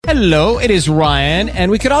Hello, it is Ryan,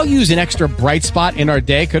 and we could all use an extra bright spot in our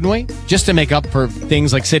day, couldn't we? Just to make up for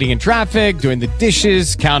things like sitting in traffic, doing the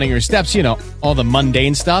dishes, counting your steps, you know, all the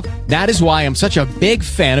mundane stuff. That is why I'm such a big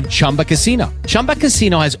fan of Chumba Casino. Chumba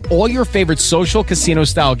Casino has all your favorite social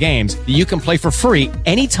casino-style games that you can play for free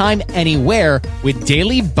anytime, anywhere with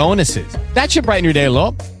daily bonuses. That should brighten your day a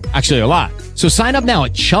little. Actually, a lot. So sign up now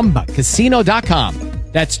at ChumbaCasino.com.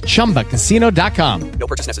 That's ChumbaCasino.com. No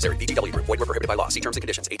purchase necessary. VGW Group. Void where prohibited by law. See terms and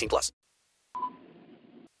conditions. 18 plus.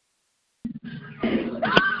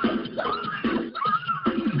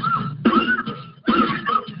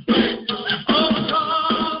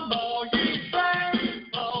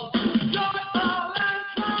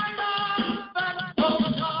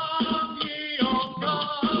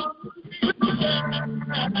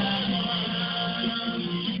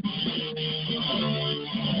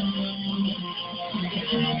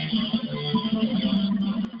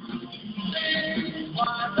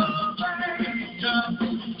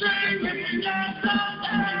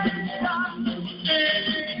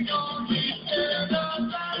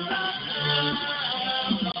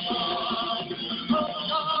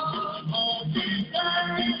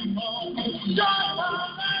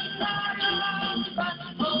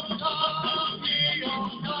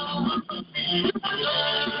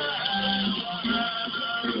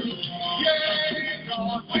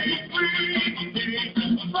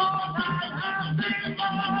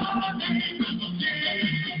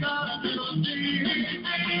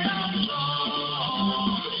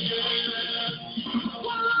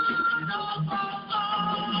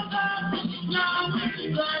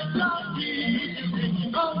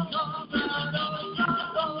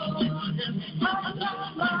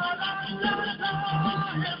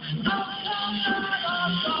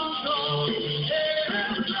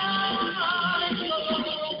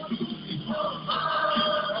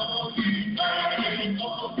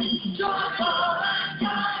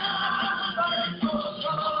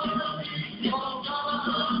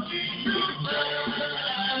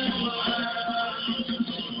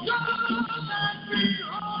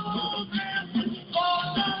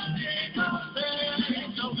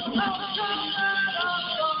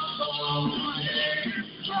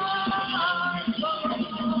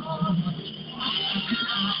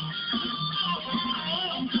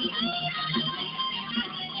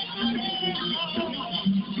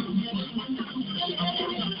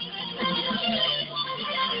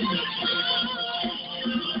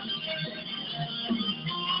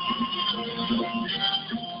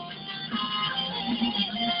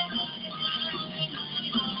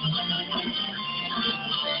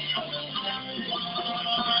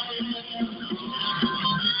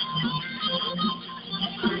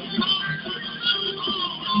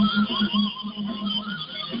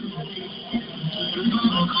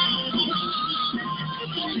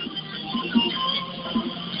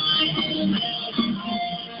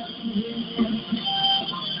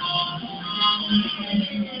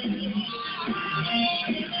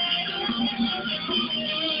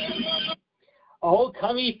 Oh,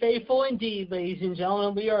 come ye faithful indeed, ladies and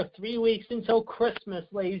gentlemen. We are 3 weeks until Christmas,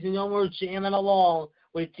 ladies and gentlemen. We're jamming along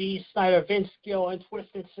with Dee Snider, Vince Gill, and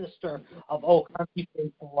Twisted Sister of Oh, Come Ye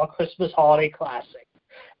Faithful, a Christmas holiday classic.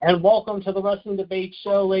 And welcome to the Wrestling Debate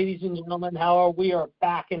Show, ladies and gentlemen. However, we are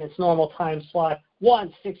back in its normal time slot,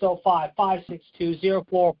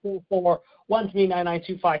 1-605-562-0444,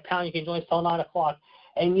 139-925 #. You can join us till 9 o'clock.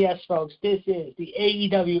 And yes, folks, this is the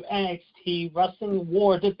AEW NXT Wrestling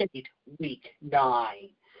War Debate Week 9.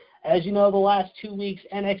 As you know, the last 2 weeks,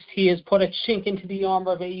 NXT has put a chink into the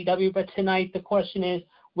armor of AEW, but tonight the question is,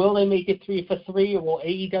 will they make it 3 for 3, or will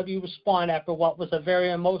AEW respond after what was a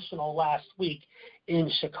very emotional last week in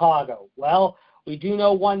Chicago? Well, we do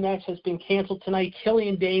know one match has been canceled tonight.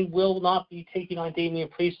 Killian Dane will not be taking on Damian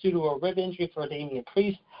Priest due to a rib injury for Damian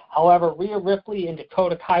Priest. However, Rhea Ripley and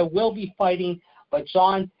Dakota Kai will be fighting. But,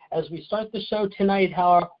 John, as we start the show tonight,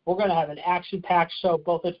 however, we're going to have an action-packed show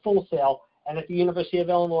both at Full Sail and at the University of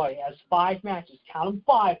Illinois, as 5 matches, count them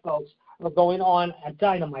 5, folks, are going on at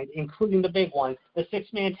Dynamite, including the big one, the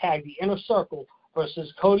 6-man tag, the Inner Circle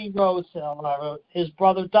versus Cody Rhodes, his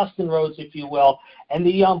brother Dustin Rhodes, if you will, and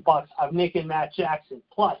the Young Bucks of Nick and Matt Jackson.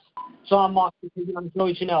 Plus, John Moxley taking on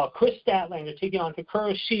Joey Janela, Chris Statlander taking on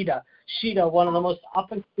Hikaru Shida, one of the most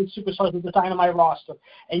up-and-coming superstars of the Dynamite roster.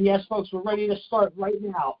 And yes, folks, we're ready to start right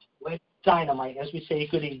now with Dynamite as we say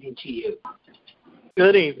good evening to you.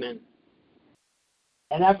 Good evening.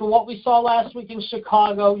 And after what we saw last week in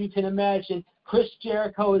Chicago, you can imagine Chris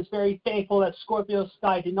Jericho is very thankful that Scorpio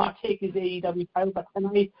Sky did not take his AEW title, but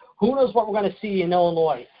tonight, who knows what we're going to see in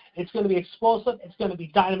Illinois. It's going to be explosive, it's going to be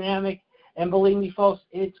dynamic, and believe me, folks,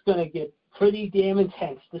 it's going to get pretty damn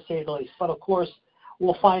intense, to say the least. But, of course,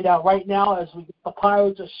 we'll find out right now as the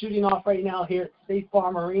Pirates are shooting off right now here at State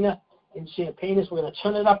Farm Arena in Champaign. We're going to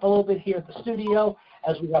turn it up a little bit here at the studio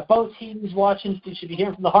as we got both teams watching. You should be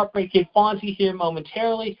hearing from the Heartbreak Kid Fonzie here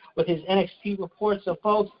momentarily with his NXT report. So,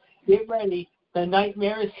 folks, get ready. The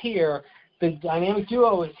Nightmare is here. The Dynamic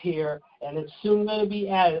Duo is here. And it's soon going to be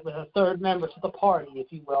added with a third member to the party,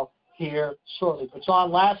 if you will, here shortly. But,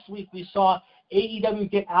 John, last week we saw AEW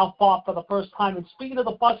get outfought for the first time. And speaking of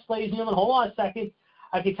the Bucks, ladies and gentlemen, hold on a second.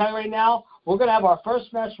 I can tell you right now, we're going to have our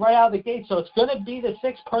first match right out of the gate. So it's going to be the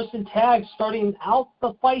 6-person tag starting out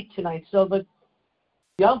the fight tonight. So the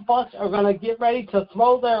Young Bucks are going to get ready to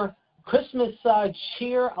throw their Christmas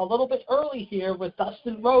cheer a little bit early here with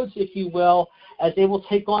Dustin Rhodes, if you will, as they will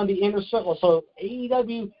take on the Inner Circle. So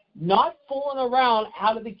AEW not fooling around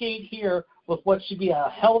out of the gate here with what should be a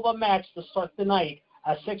hell of a match to start the night,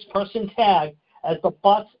 a 6-person tag, as the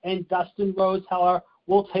Bucks and Dustin Rhodes, however,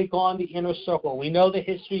 will take on the Inner Circle. We know the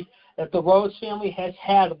history that the Rhodes family has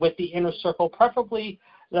had with the Inner Circle, preferably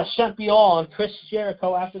the Champion, Chris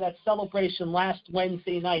Jericho, after that celebration last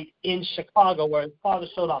Wednesday night in Chicago where his father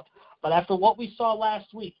showed up. But after what we saw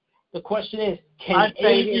last week, the question is, can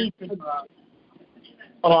AEW...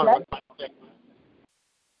 Hold on.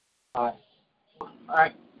 All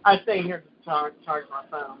right. I stay here to charge my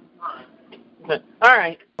phone. All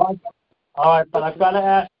right. All right, but I've got to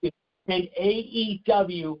ask you, can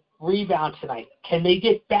AEW rebound tonight? Can they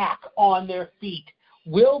get back on their feet?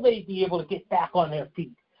 Will they be able to get back on their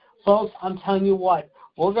feet? Folks, I'm telling you what,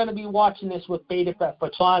 we're going to be watching this with bated breath.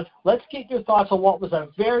 But, John, let's get your thoughts on what was a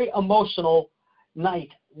very emotional night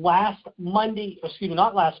last Wednesday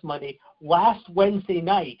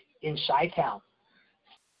night in Chi-Town.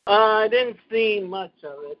 I didn't see much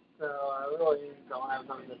of it, so I really don't have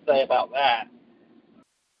nothing to say about that.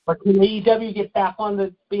 But can AEW get back on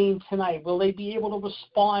the beam tonight? Will they be able to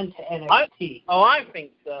respond to NXT? I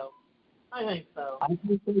think so. I think so. I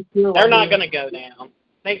think so too. They're not going to go down.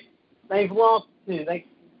 They've lost too.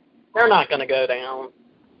 They're not going to go down.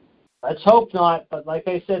 Let's hope not. But like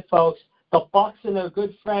I said, folks, the Bucks and their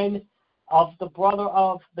good friend of the brother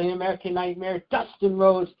of the American Nightmare, Dustin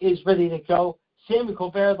Rhodes, is ready to go. Sammy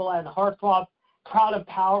Guevara, the Latin Heartthrob, proud and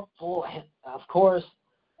powerful, of course,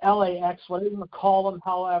 LAX, whatever you want to call them,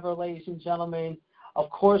 however, ladies and gentlemen, of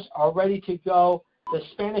course, are ready to go. The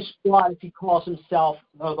Spanish Squad, as he calls himself,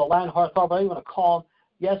 or the Latin Heartthrob, whatever you want to call him.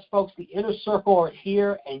 Yes, folks, the Inner Circle are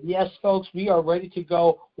here, and yes, folks, we are ready to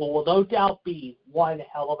go. Will no doubt be one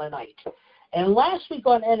hell of a night. And last week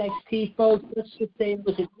on NXT, folks, let's just say it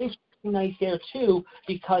was an interesting night there, too,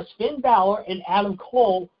 because Finn Balor and Adam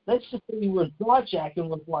Cole, let's just say we were jaw-jacking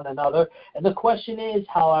with one another. And the question is,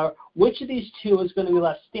 however, which of these two is going to be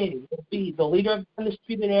left standing? Will it be the leader of the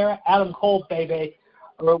Undisputed Era, Adam Cole, baby,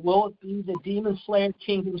 or will it be the Demon Slayer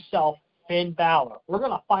King himself, Finn Balor? We're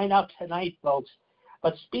going to find out tonight, folks.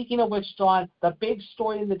 But speaking of which, John, the big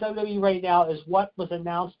story in the WWE right now is what was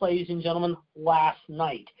announced, ladies and gentlemen, last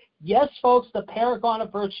night. Yes, folks, the Paragon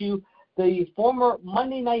of Virtue, the former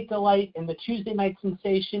Monday Night Delight and the Tuesday Night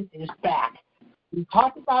Sensation is back. We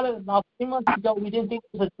talked about it about 3 months ago. We didn't think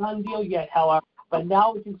it was a done deal yet, however. But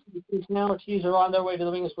now we can see the personalities are on their way to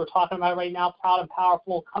the ring, as we're talking about right now, proud and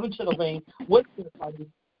powerful, coming to the ring with their buddies.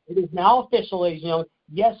 It is now official, ladies and gentlemen.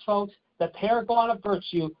 Yes, folks, the Paragon of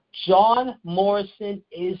Virtue, John Morrison,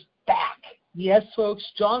 is back. Yes, folks,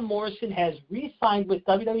 John Morrison has re-signed with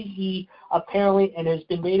WWE, apparently, and has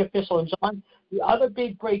been made official. And, John, the other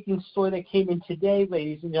big breaking story that came in today,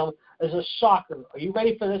 ladies and gentlemen, is a shocker. Are you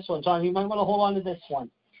ready for this one, John? You might want to hold on to this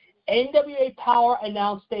one. NWA Power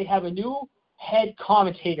announced they have a new head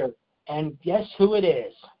commentator, and guess who it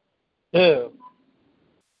is? Who?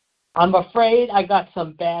 I'm afraid I got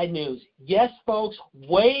some bad news. Yes, folks,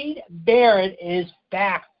 Wade Barrett is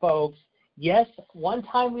back, folks. Yes,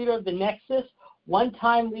 one-time leader of the Nexus,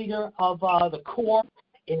 one-time leader of the Core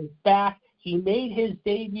is back. He made his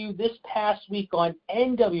debut this past week on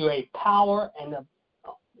NWA Power, and the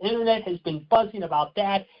internet has been buzzing about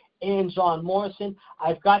that and John Morrison.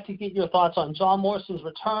 I've got to get your thoughts on John Morrison's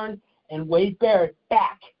return and Wade Barrett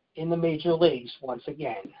back in the major leagues once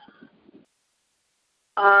again.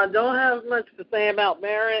 Don't have much to say about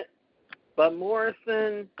Barrett, but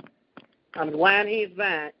Morrison, I'm glad he's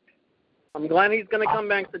back. I'm glad he's going to come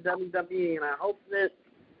back to WWE, and I hope this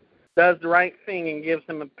does the right thing and gives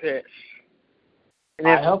him a pitch. And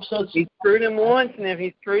if I hope so. He screwed him once, and if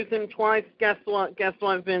he screws him twice, guess what? Guess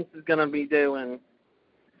what Vince is going to be doing?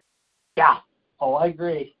 Yeah. Oh, I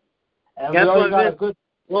agree. And guess we already what got a good.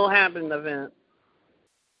 Will happen to Vince?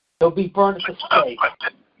 He'll be burned at the stake.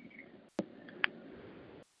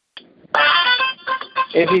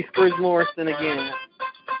 if he screws Morrison again.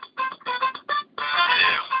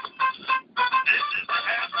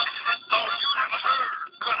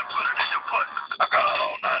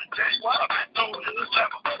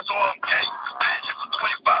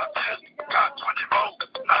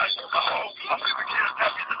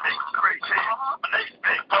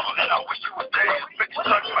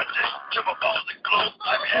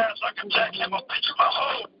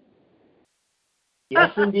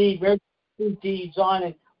 Yes, indeed. Very indeed, John.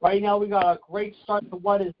 And right now we got a great start to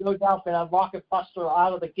what is no doubt been a rocket buster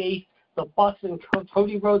out of the gate. The Bucks and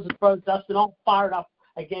Cody Rhodes' brother Dustin all fired up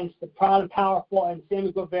against the proud and powerful and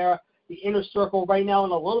Sammy Guevara. The Inner Circle right now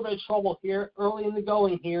in a little bit of trouble here early in the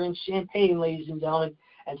going here in Champaign, ladies and gentlemen.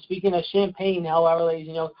 And speaking of Champaign, however, ladies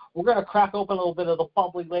and gentlemen, we're going to crack open a little bit of the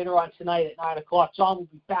bubbly later on tonight at 9 o'clock. John will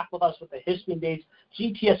be back with us with the history and dates.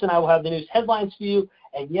 GTS and I will have the news headlines for you.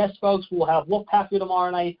 And yes, folks, we'll have Wolfpack here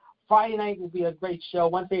tomorrow night. Friday night will be a great show.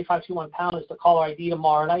 138-521-pound is the caller ID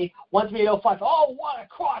tomorrow night. 13805. Oh, what a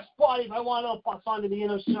crossbody by one of the Bucks onto the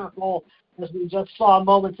Inner Circle. As we just saw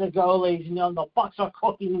moments ago, ladies and gentlemen, the Bucks are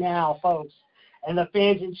cooking now, folks. And the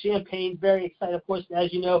fans in Champaign very excited. Of course,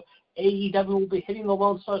 as you know, AEW will be hitting the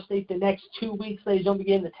Lone Star State the next 2 weeks, ladies and gentlemen,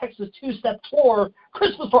 begin the Texas Two-Step Tour,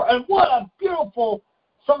 Christmas Tour. And what a beautiful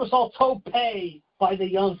somersault tope by the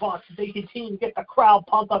Young Bucks. They continue to get the crowd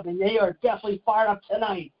pumped up, and they are definitely fired up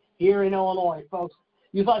tonight here in Illinois, folks.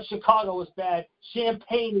 You thought Chicago was bad.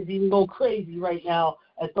 Champaign is even going crazy right now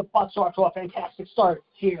as the Bucks are off to a fantastic start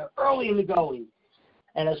here early in the going.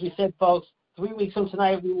 And as we said, folks, 3 weeks from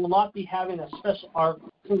tonight, we will not be having our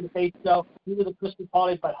debate show due to the Christmas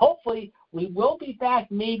holiday, but hopefully we will be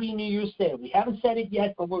back maybe New Year's Day. We haven't said it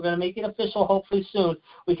yet, but we're going to make it official hopefully soon.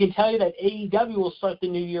 We can tell you that AEW will start the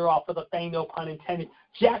new year off with a bang, no pun intended.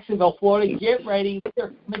 Jacksonville, Florida, get ready.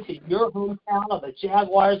 They're coming to your hometown of the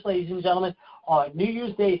Jaguars, ladies and gentlemen, on New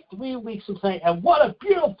Year's Day, 3 weeks from tonight. And what a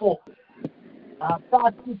beautiful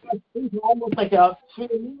almost like a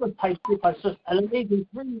three-lever type suplex, just an amazing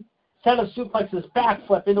set of suplexes,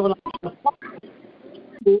 backflip into an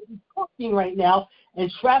he's cooking right now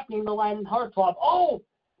and trapping the line in hard flop. Oh,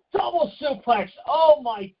 double suplex. Oh,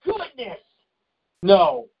 my goodness.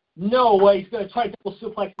 No way he's going to try double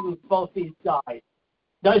suplexing both these guys.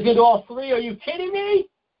 Now he's going to do all three. Are you kidding me?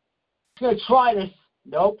 He's going to try this.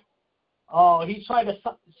 Nope. Oh, he tried to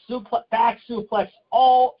back suplex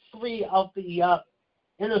all three of the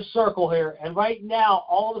Inner Circle here. And right now,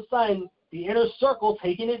 all of a sudden, the Inner Circle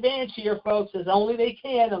taking advantage here, folks, as only they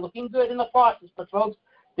can and looking good in the process. But, folks,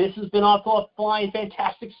 this has been off to a flying,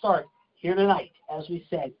 fantastic start here tonight, as we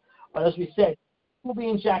said. But as we said, we'll be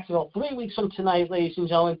in Jacksonville 3 weeks from tonight, ladies and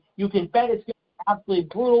gentlemen. You can bet it's going to be absolutely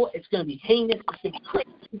brutal. It's going to be heinous. It's going to be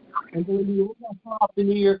crazy. And we're going to start off the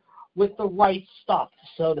new year with the right stuff,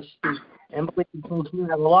 so to speak. And believe me, folks, we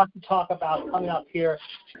have a lot to talk about coming up here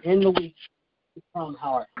in the week to come,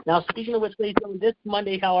 however. Now, speaking of which, ladies and gentlemen, this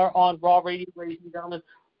Monday, however, on Raw Radio, ladies and gentlemen,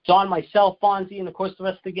 John, myself, Fonzie, and, of course, the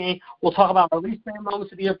rest of the gang, we'll talk about our least favorite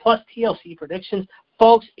moments of the year, plus TLC predictions.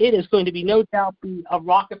 Folks, it is going to be no doubt be a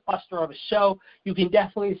rocket buster of a show. You can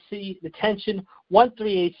definitely see the tension.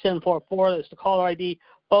 138-744, that's the caller ID.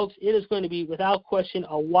 Folks, it is going to be, without question,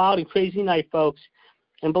 a wild and crazy night, folks.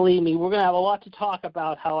 And believe me, we're going to have a lot to talk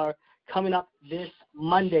about, however, coming up this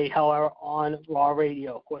Monday, however, on Raw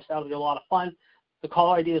Radio. Of course, that'll be a lot of fun. The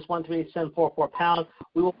call ID is 138-744-pound.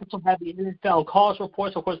 We will also have the NFL and college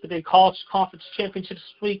reports. Of course, the big college conference championship this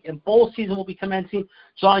week and bowl season will be commencing.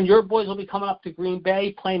 John, your boys will be coming up to Green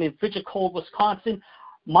Bay, playing in frigid cold Wisconsin.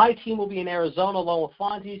 My team will be in Arizona along with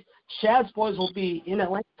Fonzie's. Chad's boys will be in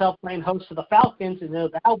Atlanta playing host to the Falcons, and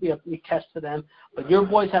that'll be a big test for them. But your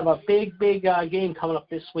boys have a big game coming up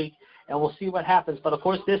this week, and we'll see what happens. But, of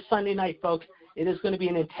course, this Sunday night, folks, it is going to be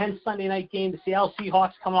an intense Sunday night game. The Seattle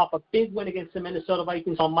Seahawks coming off a big win against the Minnesota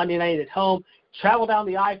Vikings on Monday night at home. Travel down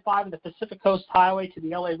the I-5 and the Pacific Coast Highway to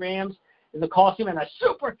the L.A. Rams in the Coliseum, and a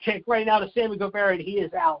super kick right now to Sammy Guevara, and he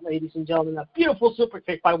is out, ladies and gentlemen. A beautiful super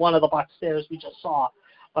kick by one of the Bucs there, as we just saw.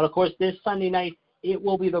 But, of course, this Sunday night, it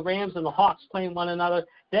will be the Rams and the Hawks playing one another.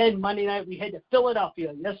 Then Monday night, we head to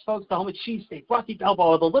Philadelphia. Yes, folks, the home of cheesesteak, Rocky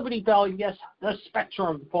Balboa, the Liberty Bell, yes, the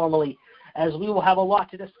Spectrum formerly, as we will have a lot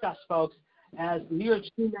to discuss, folks, as New York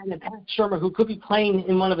City man and Pat Shermer, who could be playing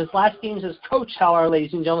in one of his last games as coach, however,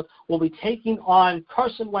 ladies and gentlemen, will be taking on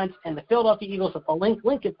Carson Wentz and the Philadelphia Eagles at the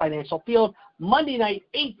Lincoln Financial Field. Monday night,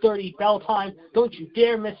 8:30 bell time. Don't you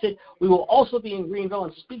dare miss it. We will also be in Greenville.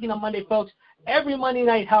 And speaking of Monday, folks, every Monday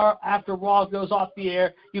night, however, after Raw goes off the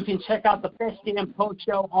air, you can check out the Best Damn Post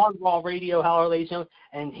Show on Raw Radio, however, ladies and gentlemen.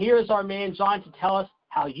 And here's our man, John, to tell us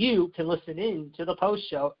how you can listen in to the post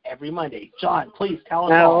show every Monday. John, please tell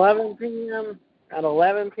us at all. 11 p.m. at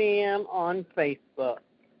 11 p.m. on Facebook.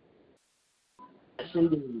 Yes,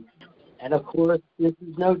 indeed. And, of course, this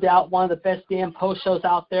is no doubt one of the best damn post shows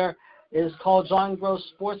out there. It is called John Gross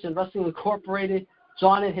Sports and Wrestling Incorporated.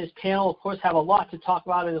 John and his panel, of course, have a lot to talk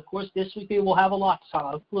about. And, of course, this week we will have a lot to talk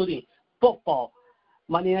about, including football,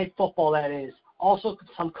 Monday Night Football, that is. Also,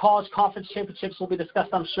 some college conference championships will be discussed,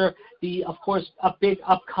 I'm sure. Of course, a big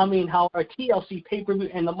upcoming, our TLC pay-per-view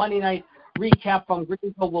and the Monday night recap from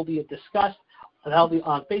Greenville will be discussed. That'll be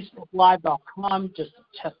on FacebookLive.com. Just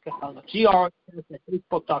check out the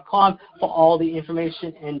Facebook.com for all the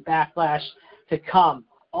information and backlash to come.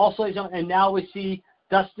 Also, and now we see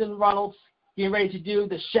Dustin Runnels getting ready to do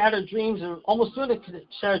the Shattered Dreams, and almost doing the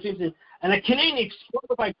Shattered Dreams, and a Canadian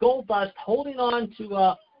Explorer by Goldust holding on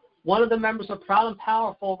to one of the members of Proud and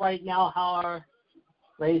Powerful right now, however,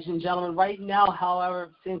 ladies and gentlemen, right now,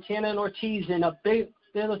 however, Santana and Ortiz in a bit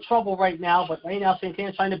of trouble right now, but right now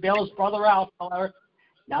Santana's trying to bail his brother out, however.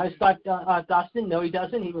 Now he's got Dustin. No, he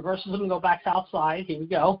doesn't. He reverses him and goes back outside. Here we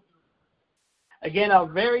go. Again, a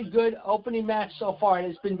very good opening match so far, and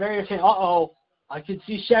it's been very entertaining. Uh-oh. I can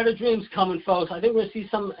see Shattered Dreams coming, folks. I think we're going to see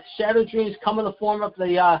some Shattered Dreams come in the form of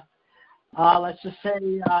the let's just say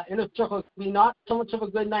Inner Circle. It could be not so much of a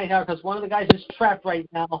good night here because one of the guys is trapped right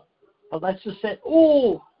now. But let's just say,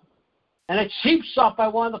 ooh, and a cheap shot by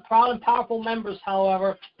one of the Proud and Powerful members,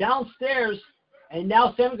 however, downstairs. And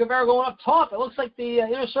now Sammy Guevara going up top. It looks like the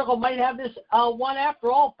Inner Circle might have this one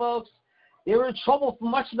after all, folks. They were in trouble for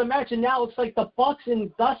much of the match, and now it looks like the Bucks and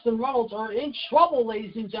Dustin Runnels are in trouble,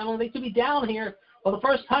 ladies and gentlemen. They could be down here for the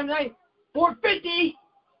first time tonight. 450.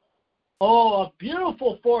 Oh, a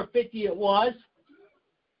beautiful 450 it was.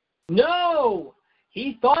 No.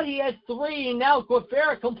 He thought he had 3, and now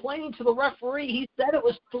Guevara complaining to the referee. He said it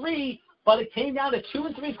was 3, but it came down to 2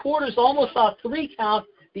 3/4, almost a 3 count.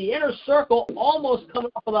 The Inner Circle almost coming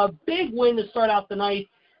up with a big win to start out the night.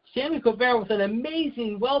 Sammy Guevara with an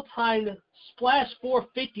amazing, well-timed splash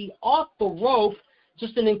 450 off the rope.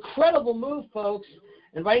 Just an incredible move, folks.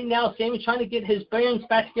 And right now, Sammy trying to get his bearings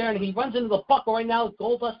back together, and he runs into the buckle right now with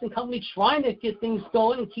Goldust and Company trying to get things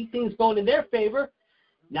going and keep things going in their favor.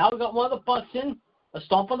 Now we got one of the Bucks in, a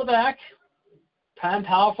stomp on the back. Proud and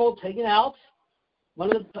Powerful taken out.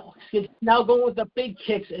 One of the Bucks now going with the big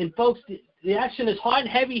kicks. And, folks, the action is hot and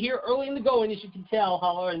heavy here early in the going, as you can tell,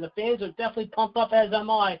 however, and the fans are definitely pumped up, as am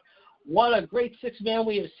I. What a great 6-man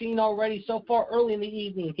we have seen already so far early in the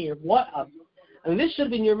evening here. I mean, this should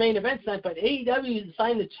have been your main event tonight, but AEW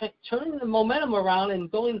decided to turn the momentum around and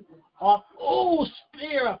going off. Oh,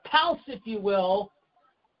 spear, a pounce, if you will.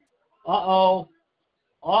 Uh-oh.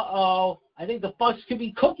 I think the Bucks could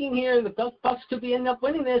be cooking here. The Bucks could be ending up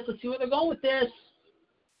winning this. Let's see where they're going with this.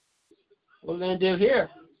 What are we going to do here?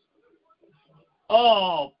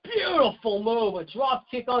 Oh, beautiful move. A drop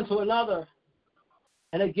kick onto another.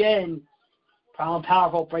 And again, Proud and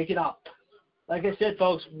Powerful break it up. Like I said,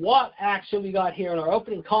 folks, what action we got here in our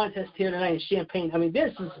opening contest here tonight in Champaign. I mean,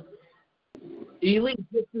 this is elite.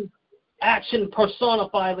 This is action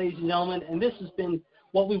personified, ladies and gentlemen, and this has been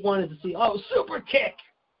what we wanted to see. Oh, super kick.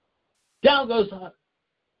 Down goes,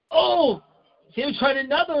 he tried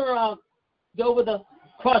another go with a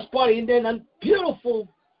crossbody, and then a beautiful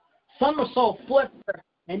somersault flipper.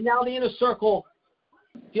 And now the Inner Circle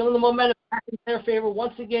feeling the momentum back in their favor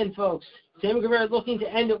once again, folks. Sammy Guevara looking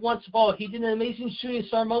to end it once for all. He did an amazing shooting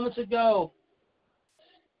star moments ago.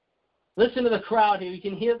 Listen to the crowd here. You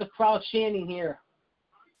can hear the crowd chanting here.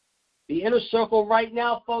 The Inner Circle right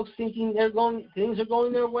now, folks, thinking things are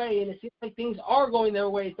going their way, and it seems like things are going their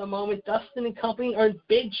way at the moment. Dustin and Company are in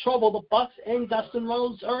big trouble. The Bucks and Dustin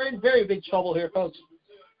Runnels are in very big trouble here, folks.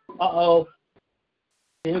 Uh-oh.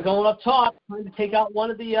 They're going up top, trying to take out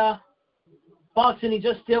one of the Bucks, and he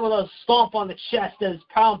just did with a stomp on the chest as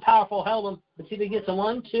Proud and Powerful held him. Let's see if he gets a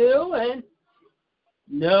 1, 2, and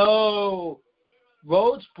no.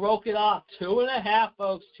 Rhodes broke it off. 2.5,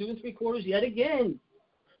 folks. 2 3/4 yet again.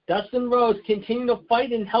 Dustin Rhodes continuing to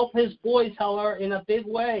fight and help his boys, however, in a big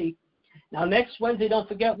way. Now, next Wednesday, don't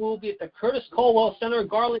forget, we'll be at the Curtis Colwell Center in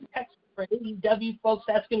Garland, Texas for AEW, folks.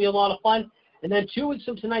 That's going to be a lot of fun. And then 2 weeks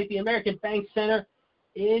from tonight, the American Bank Center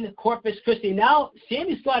in Corpus Christi. Now,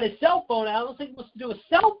 Sammy's got his cell phone out. I don't think he wants to do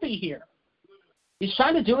a selfie here. He's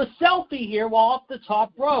trying to do a selfie here while off the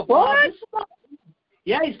top rope. What?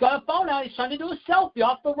 Yeah, he's got a phone out. He's trying to do a selfie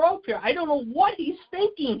off the rope here. I don't know what he's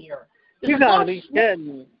thinking here. You gotta be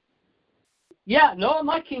kidding. Yeah, no, I'm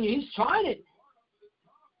not kidding you. He's trying it.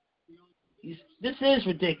 This is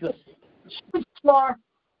ridiculous. Superstar.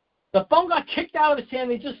 The phone got kicked out of his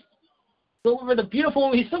hand. They just delivered a beautiful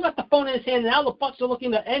one. He's still got the phone in his hand. Now the Bucks are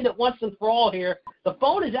looking to end it once and for all here. The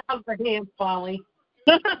phone is out of their hand finally.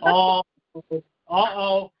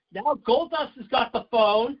 Uh-oh. Now Goldust has got the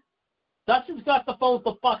phone. Dustin's got the phone with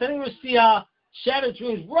the Bucks. I think it was the Shattered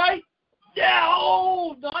Dreams right now.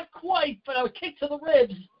 Oh, not quite, but a kick to the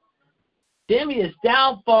ribs. Jimmy is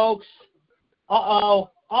down, folks. Uh-oh.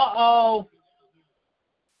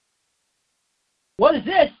 What is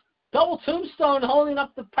this? Double tombstone holding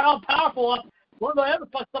up the powerful up. One of the other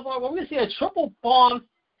Bucks up. We're going to see a triple bomb.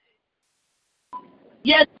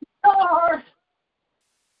 Yes, sir.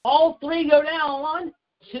 All three go down. 1,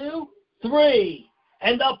 2, 3.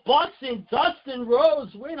 And the Bucks and Dustin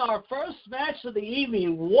Rhodes win our first match of the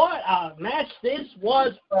evening. What a match this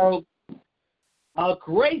was, folks. A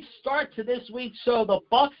great start to this week's show. The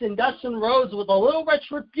Bucks and Dustin Rhodes with a little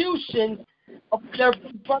retribution of their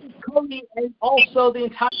brother Cody and also the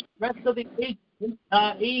entire rest of the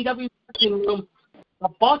AEW room. The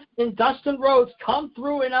Bucks and Dustin Rhodes come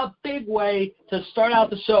through in a big way to start out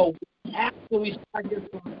the show. After we started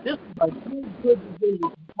this was a really good beginning.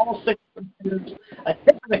 All 6 contenders, a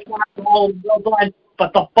tip of the cap to all the well done.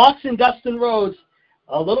 But the Bucks and Dustin Rhodes,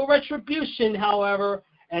 a little retribution, however.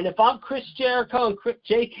 And if I'm Chris Jericho and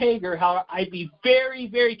Jake Hager, however, I'd be very,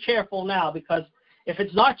 very careful now, because if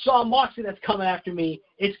it's not Jon Moxley that's coming after me,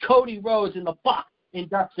 it's Cody Rhodes and the Bucks and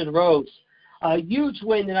Dustin Rhodes. A huge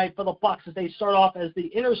win tonight for the Bucks as they start off as the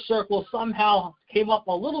Inner Circle somehow came up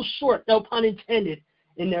a little short, no pun intended,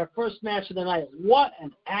 in their first match of the night. What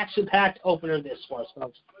an action-packed opener this was,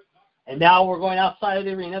 folks. And now we're going outside of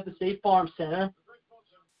the arena at the State Farm Center.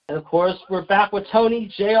 And, of course, we're back with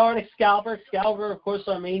Tony, JR, and Excalibur. Excalibur, of course,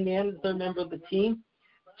 our main man, third member of the team.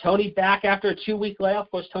 Tony back after a 2-week layoff.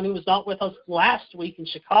 Of course, Tony was not with us last week in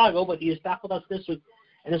Chicago, but he is back with us this week.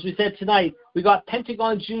 And as we said tonight, we got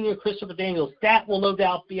Pentagon Jr. Christopher Daniels. That will no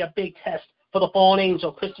doubt be a big test for the Fallen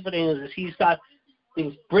Angel, Christopher Daniels, as he's got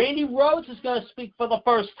things. Brandy Rhodes is going to speak for the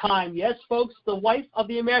first time. Yes, folks, the wife of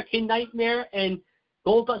the American Nightmare and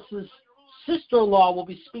Goldust's sister-in-law will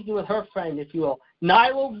be speaking with her friend, if you will.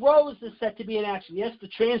 Nyla Rose is set to be in action. Yes, the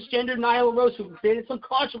transgender Nyla Rose, who created some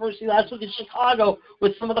controversy last week in Chicago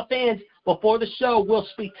with some of the fans before the show, will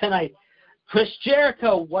speak tonight. Chris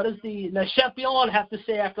Jericho, what does the Champion have to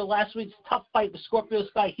say after last week's tough fight with Scorpio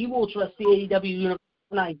Sky? He will address the AEW Universe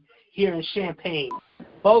tonight here in Champaign.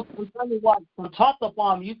 Folks, I'm telling you what, from top to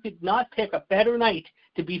bottom, you could not pick a better night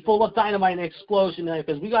to be full of dynamite and explosion tonight,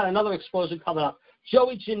 because we got another explosion coming up.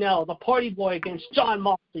 Joey Janelle, the Party Boy, against Jon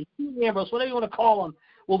Moxley, Dean Ambrose, whatever you want to call him,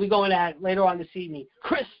 we'll be going at later on this evening.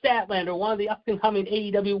 Chris Statlander, one of the up-and-coming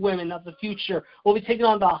AEW women of the future, will be taking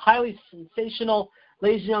on the highly sensational,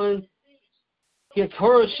 ladies and gentlemen,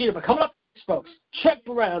 Hikaru Shida. But coming up, folks, Trent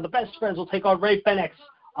Beretta, the Best Friends, will take on Ray Fenix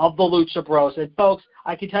of the Lucha Bros. And, folks,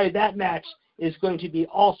 I can tell you that match is going to be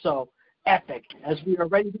also epic, as we are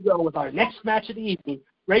ready to go with our next match of the evening,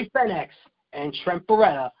 Ray Fenix and Trent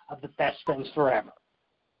Beretta of the Best Friends Forever.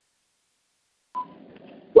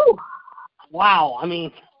 Woo! Wow, I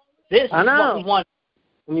mean, this is what we want.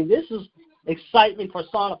 I mean, this is excitement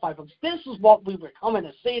personified, folks. This is what we were coming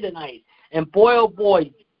to see tonight. And boy, oh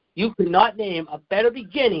boy, you could not name a better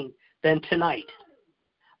beginning than tonight.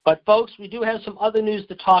 But, folks, we do have some other news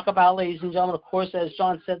to talk about, ladies and gentlemen. Of course, as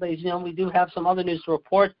John said, ladies and gentlemen, we do have some other news to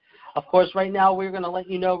report. Of course, right now we're going to let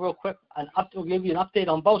you know real quick, we'll give you an update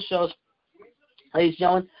on both shows. Ladies and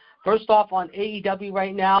gentlemen, first off on AEW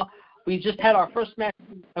right now, we just had our first match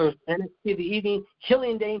or NXT of the evening.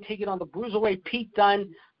 Killian Dane taking on the Bruiserweight Pete Dunne.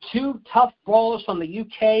 2 tough brawlers from the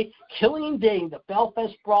UK. Killian Dane, the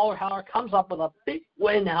Belfast brawler, however, comes up with a big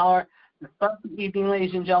win, however, the first of the evening,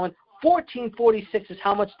 ladies and gentlemen. 14:46 is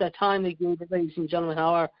how much that time they gave it, ladies and gentlemen.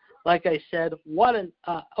 However, like I said, what an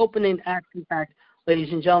opening action-packed,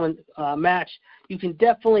 ladies and gentlemen, match. You can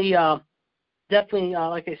definitely,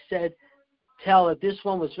 like I said, tell that this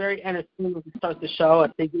one was very entertaining to start the show.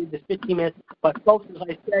 They gave this 15 minutes. But, folks, as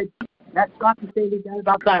I said, that's not to say again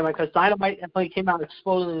about Dynamite, because Dynamite definitely came out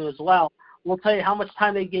exploding as well. We'll tell you how much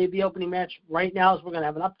time they gave the opening match right now, as we're going to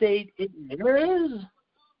have an update. There is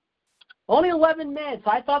only 11 minutes.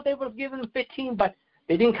 I thought they would have given them 15, but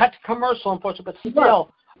they didn't cut to commercial, unfortunately. But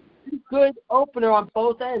still, good opener on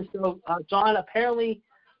both ends. So, John, apparently,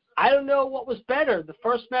 I don't know what was better, the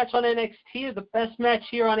first match on NXT or the best match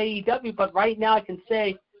here on AEW, but right now I can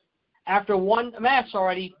say after one match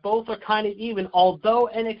already, both are kind of even, although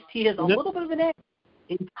NXT has a little bit of an edge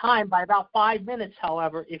in time by about 5 minutes,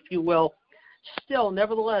 however, if you will. Still,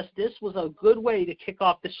 nevertheless, this was a good way to kick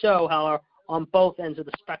off the show, however, on both ends of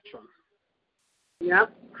the spectrum.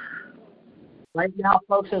 Yep. Right now,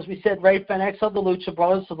 folks, as we said, Ray Fenix of the Lucha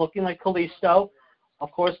Brothers is looking like Kalisto,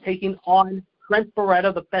 of course, taking on Trent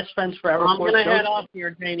Beretta, the Best Friends Forever. I'm going to head off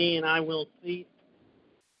here, JD, and I will see.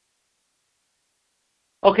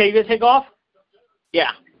 Okay, you going to take off?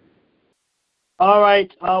 Yeah. All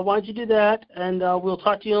right. Why don't you do that, and we'll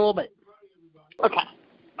talk to you in a little bit. Okay.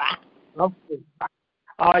 Bye. Okay.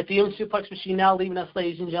 All right, the Human Suplex Machine now leaving us,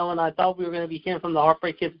 ladies and gentlemen. I thought we were going to be hearing from the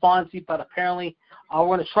Heartbreak Kid Fonzie, but apparently we're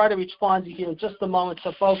going to try to reach Fonzie here in just a moment.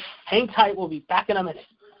 So, folks, hang tight. We'll be back in a minute.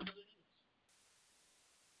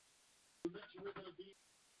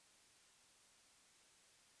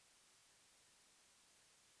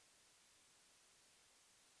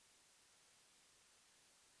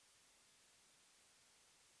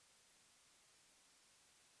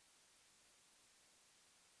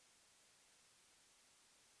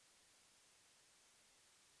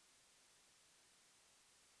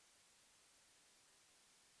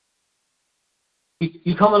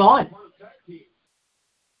 You coming on?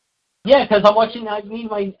 Yeah, because I'm watching. I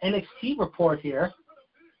need my NXT report here.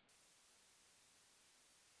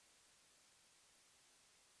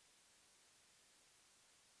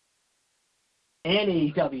 And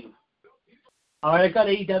AEW. All right, I got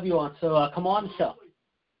AEW on, so come on the show.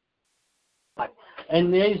 Bye.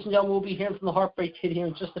 And ladies and gentlemen, we'll be hearing from the Heartbreak Kid here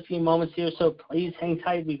in just a few moments here, so please hang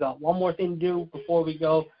tight. We got one more thing to do before we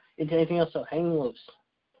go into anything else, so hang loose.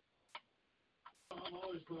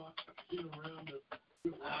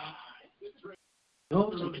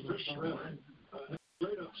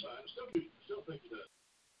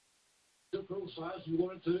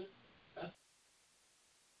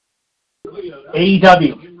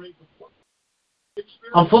 AEW.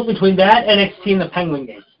 I'm flipping between that, NXT, and the Penguin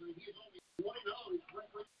game.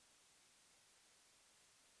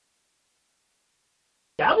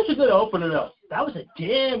 That was a good opener, though. That was a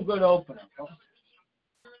damn good opener.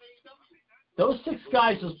 Those 6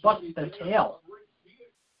 guys just busted their tail.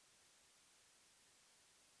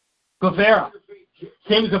 Guevara.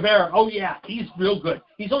 Sammy Guevara. Oh, yeah. He's real good.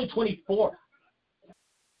 He's only 24.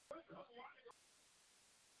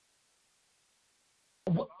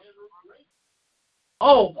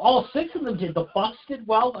 Oh, all 6 of them did. The Bucks did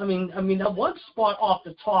well. I mean, that one spot off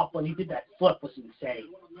the top when he did that flip was insane.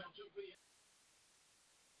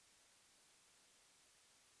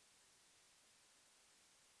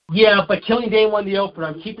 Yeah, but Killian Dane won the opener.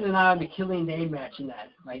 I'm keeping an eye on the Killian Dane match in that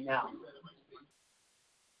right now.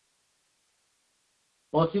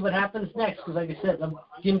 Well, let's see what happens next, because like I said, I'm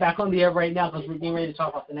getting back on the air right now because we're getting ready to talk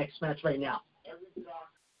about the next match right now.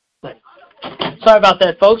 But, sorry about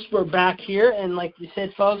that, folks. We're back here, and like we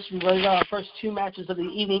said, folks, we've already got our first 2 matches of the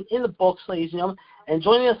evening in the books, ladies and gentlemen. And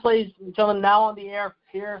joining us, ladies and gentlemen, now on the air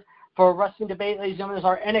here for Wrestling Debate, ladies and gentlemen, is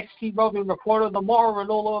our NXT roving reporter, the Mauro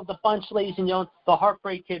Ranallo of the bunch, ladies and gentlemen, the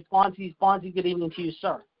Heartbreak Kid, Fonzie. Fonzie, good evening to you,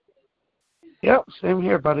 sir. Yep, same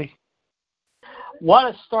here, buddy. What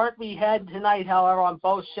a start we had tonight, however, on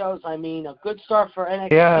both shows. I mean, a good start for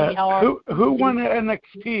NXT, Yeah, however. who won the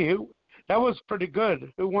NXT? That was pretty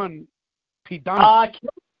good. Who won? Pete Dunne?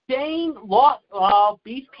 Dane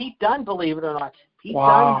beat Pete Dunne, believe it or not. Pete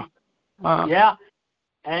Wow. Dunne. Yeah.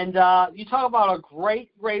 And you talk about a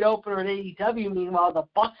great opener at AEW. Meanwhile, the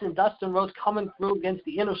Bucks and Dustin Rhodes coming through against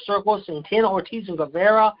the Inner Circle, Santana Ortiz and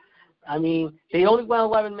Guevara. I mean, they only went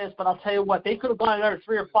 11 minutes, but I'll tell you what, they could have gone another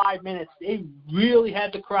 3 or 5 minutes. They really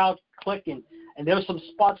had the crowd clicking. And there were some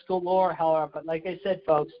spots galore, however. But like I said,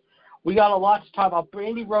 folks, we got a lot to talk about.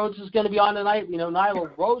 Brandy Rhodes is going to be on tonight. You know,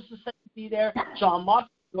 Nyla Rose is set to be there. John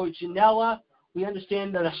Moxley, Janela. We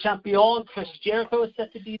understand that a champion, Chris Jericho, is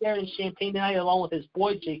set to be there in Champaign tonight, along with his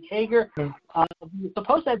boy, Jake Hager. We were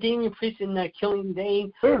supposed to have Damian Priest in Killian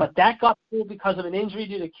Dane, but that got pulled because of an injury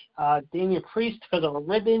due to Damian Priest because of a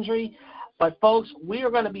rib injury. But, folks, we are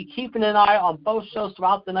going to be keeping an eye on both shows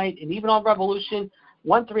throughout the night, and even on Revolution,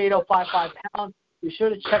 138.055 £. Be sure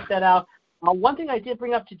to check that out. One thing I did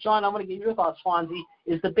bring up to John, I'm going to get your thoughts, Fonzie,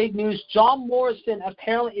 is the big news. John Morrison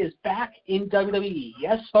apparently is back in WWE.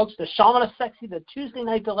 Yes, folks, the Shaman of Sexy, the Tuesday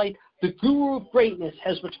Night Delight, the Guru of Greatness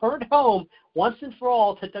has returned home once and for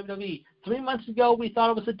all to WWE. 3 months ago, we thought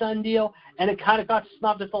it was a done deal, and it kind of got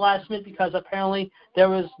snubbed at the last minute because apparently there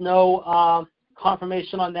was no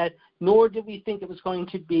confirmation on that, nor did we think it was going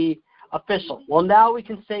to be official. Well, now we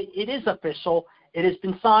can say it is official. It has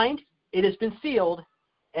been signed. It has been sealed.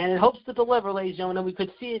 And it hopes to deliver, ladies and gentlemen. We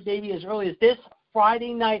could see it maybe as early as this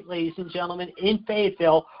Friday night, ladies and gentlemen, in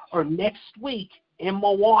Fayetteville, or next week in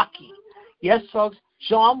Milwaukee. Yes, folks,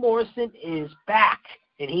 John Morrison is back,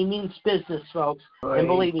 and he means business, folks. Right. And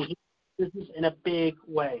believe me, he means business in a big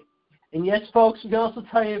way. And yes, folks, we can also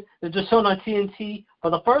tell you they're just shown on TNT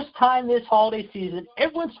for the first time this holiday season.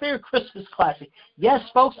 Everyone's favorite Christmas classic. Yes,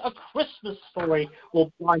 folks, A Christmas Story will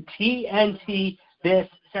be on TNT this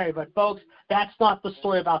Saturday. But, folks, that's not the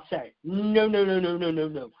story about Saturday. No.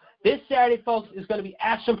 This Saturday, folks, is going to be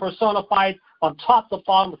action personified on top to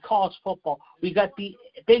bottom of college football. We got the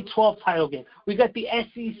Big 12 title game. We got the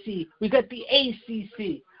SEC. We got the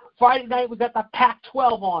ACC. Friday night, we got the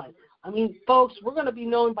Pac-12 on. I mean, folks, we're going to be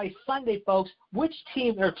knowing by Sunday, folks, which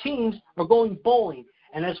teams are going bowling.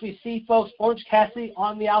 And as we see, folks, Orange Cassidy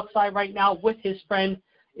on the outside right now with his friend,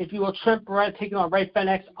 if you will, Trent Beretta taking on Ray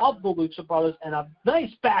Fenix of the Lucha Brothers, and a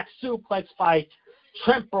nice back suplex by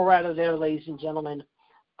Trent Beretta there, ladies and gentlemen.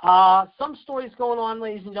 Some stories going on,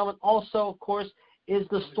 ladies and gentlemen. Also, of course, is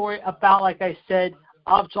the story about, like I said,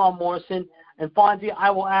 of John Morrison. And Fonzie,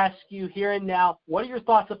 I will ask you here and now, what are your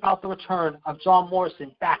thoughts about the return of John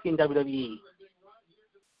Morrison back in WWE?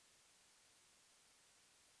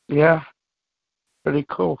 Yeah, pretty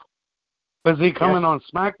cool. Was he coming on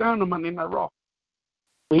SmackDown or Monday Night Raw?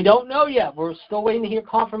 We don't know yet. We're still waiting to hear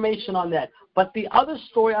confirmation on that. But the other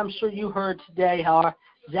story I'm sure you heard today, however,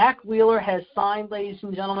 Zach Wheeler has signed, ladies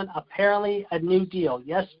and gentlemen, apparently a new deal.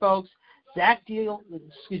 Yes, folks. Zach Wheeler.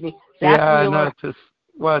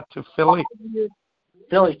 To Philly?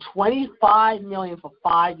 Philly, $25 million for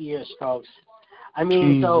 5 years, folks. I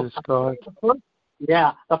mean, Jesus God.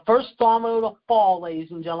 The first domino to fall,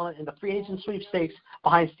 ladies and gentlemen, in the free agent sweepstakes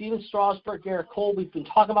behind Steven Strasburg, Garrett Cole. We've been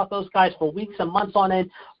talking about those guys for weeks and months on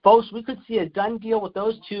end. Folks, we could see a done deal with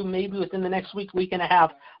those two maybe within the next week and a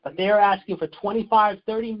half, but they're asking for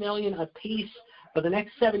 $25-30 million apiece for the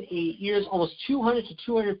next 7-8 years, almost $200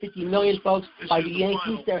 to $250 million, folks, by the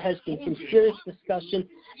Yankees. There has been some serious discussion.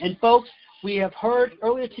 And, folks, we have heard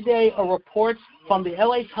earlier today a report from the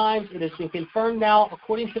LA Times. It has been confirmed now,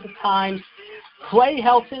 according to the Times, Clay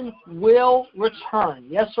Helton will return.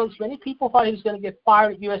 Yes, folks, many people thought he was going to get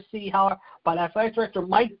fired at USC, however, but athletic director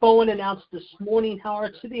Mike Bowen announced this morning,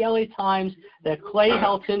 however, to the LA Times that Clay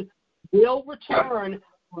Helton will return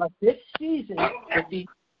for a fifth season with the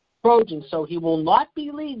Trojans. So he will not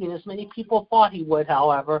be leaving as many people thought he would,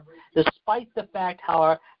 however, despite the fact,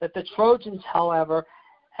 however, that the Trojans, however,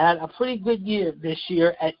 had a pretty good year this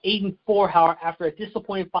year at 8-4, however, after a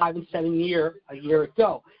disappointing 5-7 year a year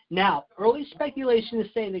ago. Now, early speculation is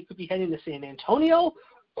saying they could be heading to San Antonio,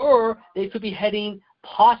 or they could be heading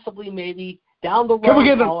possibly maybe down the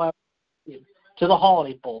road, however, to the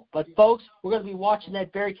Holiday Bowl. But, folks, we're going to be watching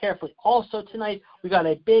that very carefully. Also tonight, we got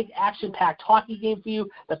a big action-packed hockey game for you.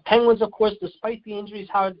 The Penguins, of course, despite the injuries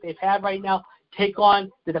they've had right now, take on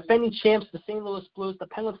the defending champs, the St. Louis Blues. The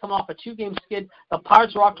Penguins coming off a 2-game skid. The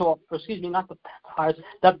Penguins are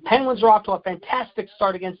off to a fantastic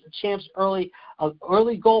start against the champs early. An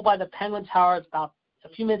early goal by the Penguins, however, about a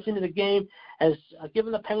few minutes into the game, has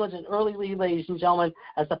given the Penguins an early lead, ladies and gentlemen,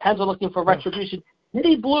 as the Pens are looking for retribution.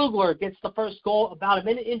 Teddy Blugler gets the first goal about a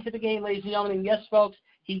minute into the game, ladies and gentlemen. And yes, folks,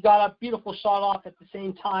 he got a beautiful shot off at the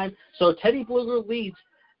same time. So Teddy Blugler leads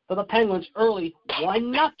for the Penguins early,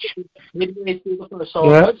 1-0 midway through the first. So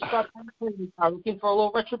a good start. The Penguins are looking for a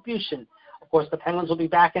little retribution. Of course, the Penguins will be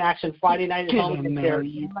back in action Friday night at home against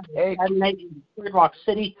Saturday night in Red Rock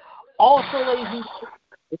City. Also, ladies and gentlemen,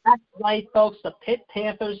 last night, folks, the Pitt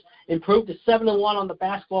Panthers improved to 7-1 on the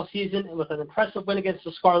basketball season and with an impressive win against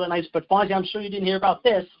the Scarlet Knights. But, Fonzie, I'm sure you didn't hear about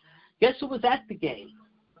this. Guess who was at the game?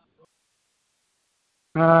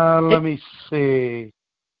 Let me see.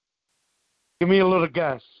 Give me a little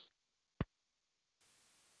guess.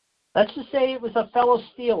 Let's just say it was a fellow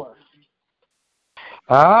Steeler.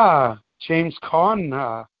 James Conn.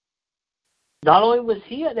 Not only was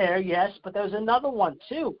he there, yes, but there was another one,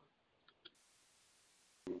 too.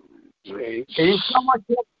 It didn't show much,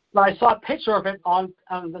 but I saw a picture of it on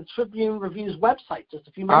the Tribune Review's website just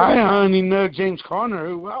a few minutes ago. I only know James Conner.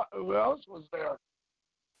 Who else was there?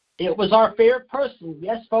 It was our favorite person.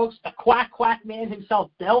 Yes, folks, the quack man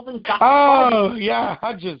himself, Delvin. Oh, yeah,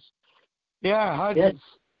 Hodges. Yeah, Yes.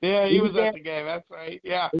 Yeah, he was at the game. That's right.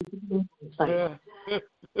 Yeah.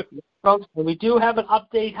 Folks, and we do have an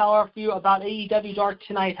update, however, for you about AEW Dark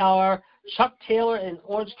tonight, however. Chuck Taylor and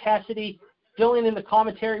Orange Cassidy filling in the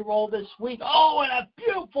commentary role this week. Oh, and a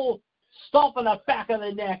beautiful stomp on the back of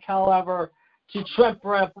the neck, however, to Trent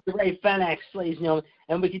Beretta for Ray Fenix, ladies and gentlemen.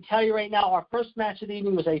 And we can tell you right now, our first match of the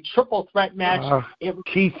evening was a triple threat match. It was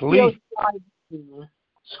Keith Lee.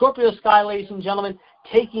 Scorpio Sky, ladies and gentlemen,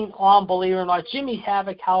 taking on, believe it or not, Jimmy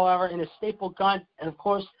Havoc, however, in his staple gun, and, of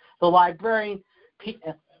course, the librarian,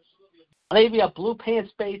 Olivia Blue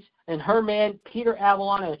Pants Bates, and her man, Peter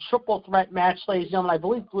Avalon, in a triple threat match, ladies and gentlemen. I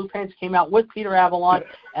believe Blue Pants came out with Peter Avalon.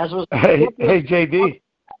 Hey, JD.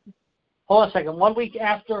 Hold on a second. 1 week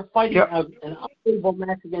after fighting an unbelievable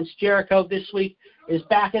match against Jericho, this week is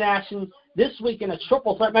back in action. This week in a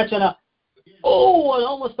triple threat match and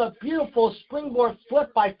almost a beautiful springboard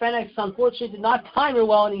flip by Fenix. Unfortunately, did not time it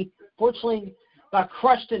well, and he fortunately got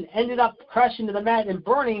crushed and ended up crashing to the mat and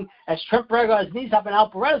burning as Trent Beretta got his knees up, and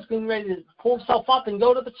Alvaredo's getting ready to pull himself up and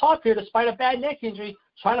go to the top here despite a bad neck injury,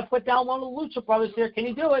 trying to put down one of the Lucha Brothers here. Can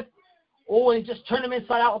he do it? Oh, and he just turned him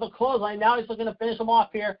inside out with a clothesline. Now he's looking to finish him off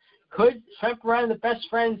here. Could Trent Beretta and the Best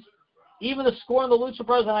Friends even the score on the Lucha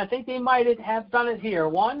Brothers? And I think they might have done it here.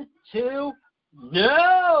 1, 2.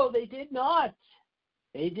 No, they did not.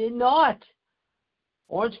 They did not.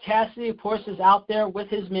 Orange Cassidy, of course, is out there with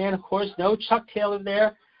his man. Of course, no Chuck Taylor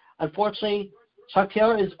there. Unfortunately, Chuck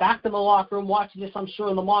Taylor is back in the locker room watching this, I'm sure,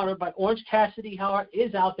 on the monitor. But Orange Cassidy, however,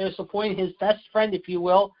 is out there supporting his best friend, if you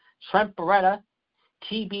will, Trent Beretta.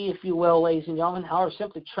 TB, if you will, ladies and gentlemen. However,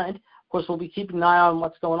 simply Trent. Of course, we'll be keeping an eye on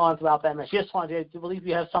what's going on throughout that match. Yes, Fonzie, I do believe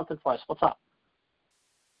you have something for us. What's up?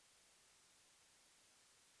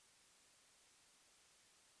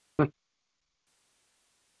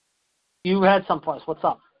 You had some for us. What's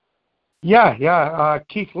up? Yeah.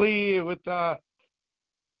 Keith Lee in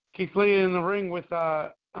the ring with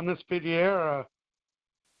Undisputed Era.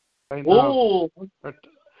 Right now.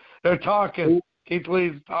 They're talking. Keith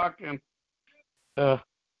Lee's talking. He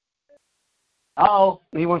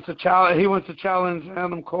wants to challenge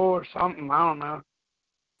Adam Cole or something. I don't know.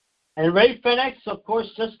 And Ray Fenix, of course,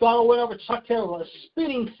 just got a win over Chuck Taylor with a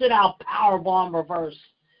spinning sit-out powerbomb reverse.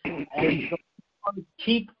 And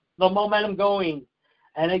keep the momentum going.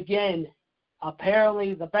 And again,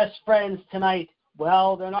 apparently the Best Friends tonight,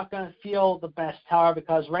 well, they're not going to feel the best, however,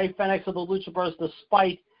 because Ray Fenix of the Lucha Brothers,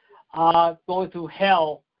 despite going through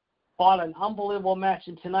hell, fought an unbelievable match.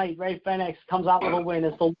 And tonight, Ray Fenix comes out with a win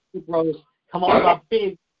as the Lucha Brothers come up with a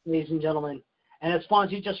big, ladies and gentlemen. And as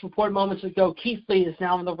Fonzie just reported moments ago, Keith Lee is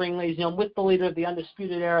now in the ring, ladies and gentlemen, with the leader of the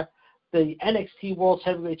Undisputed Era, the NXT World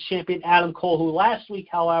Heavyweight Champion, Adam Cole, who last week,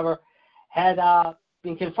 however, had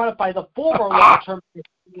been confronted by the former long-term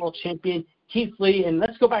world champion, Keith Lee. And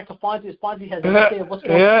let's go back to Fonzie, as Fonzie has an update of what's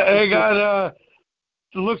going on. Yeah, they got,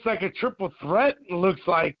 it looks like a triple threat. It looks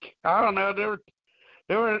like, I don't know, they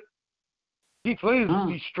were Keith Lee is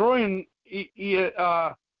destroying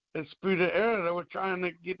Undisputed Era. They were trying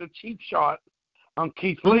to get a cheap shot on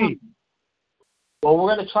Keith Lee. Well,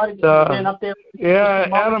 we're going to try to get the man up there. Yeah,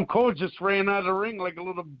 Adam Cole just ran out of the ring like a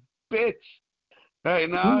little bitch. Right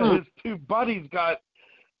now, his two buddies got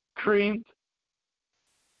creamed.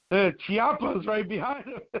 Ciampa's right behind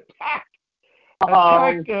him. Attack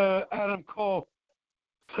Adam Cole.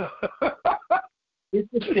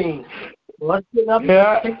 Interesting. Let's get up.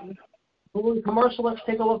 Yeah. Commercial. Let's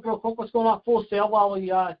take a look real quick. What's going on Full Sail while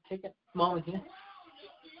we take a moment here.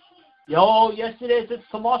 Yo, yes it is. It's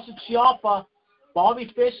Tommaso Ciampa,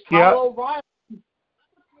 Bobby Fish, Kyle O'Reilly,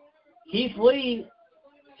 Keith Lee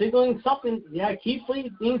signaling something. Yeah, Keith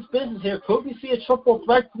Lee means business here. Could we see a triple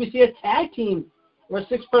threat? Could we see a tag team or a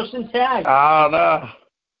 6-person tag?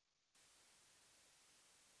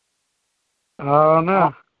 Oh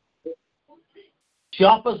no.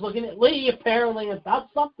 Ciampa's looking at Lee apparently about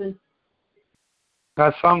something.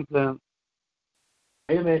 Got something.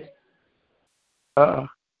 Wait a minute.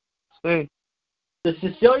 See. The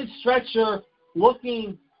Sicilian Stretcher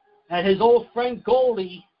looking at his old friend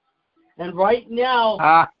Goldie, and right now,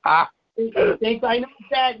 I think I know what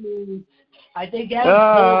that means. I think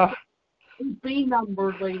that's B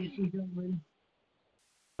number, ladies and gentlemen.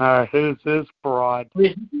 All right, who's this broad?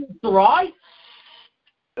 Is this right?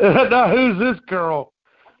 No, who's this girl?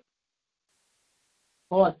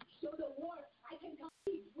 What?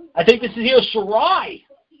 I think this is Io Shirai.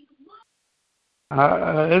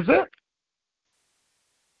 Is it?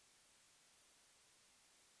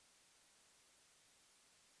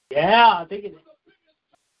 Yeah, I think it is.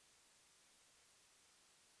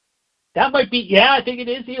 That might be, yeah, I think it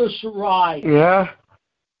is Io Shirai. Yeah.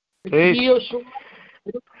 Io Shirai.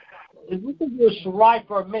 It looks like Io Shirai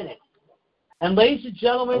for a minute. And ladies and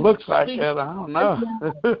gentlemen, it looks like it. I don't know.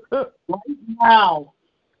 Right now,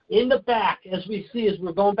 in the back, as we see, as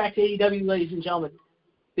we're going back to AEW, ladies and gentlemen,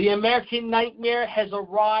 the American Nightmare has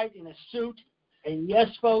arrived in a suit. And yes,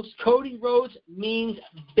 folks, Cody Rhodes means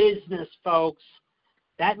business, folks.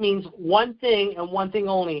 That means one thing and one thing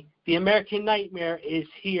only. The American Nightmare is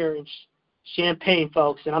here in Champaign,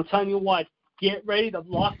 folks. And I'm telling you what, get ready to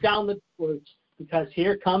lock down the doors because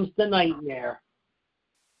here comes the Nightmare.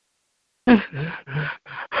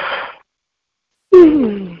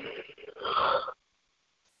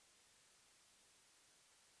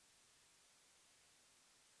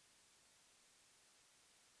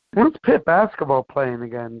 When's Pitt basketball playing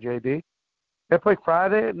again, JD? They play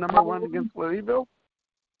Friday at number 1 against Louisville?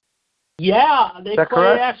 Yeah, they play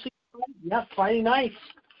correct? actually. Yeah, Friday night.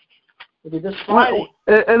 It'll be this Friday.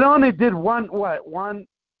 It only did one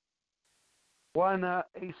One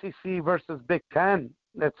ACC versus Big Ten.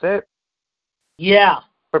 That's it Yeah.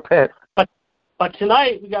 for Pitt. But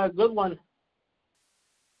tonight we got a good one.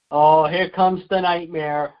 Oh, here comes the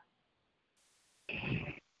nightmare.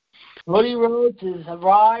 Cody Rhodes has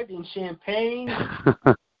arrived in Champaign.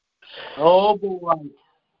 Oh boy!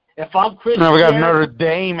 If I'm Chris, Now we got Jericho, Notre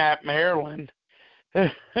Dame at Maryland.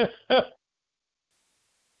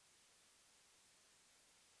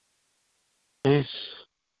 Jeez.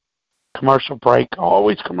 Commercial break.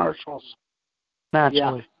 Always commercials.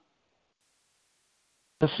 Naturally. Yeah.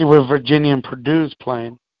 Let's see where Virginia and Purdue's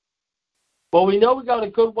playing. Well, we know we got a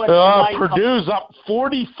good one tonight. Purdue's up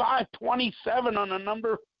 45-27 on the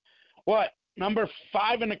number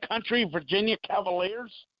 5 in the country, Virginia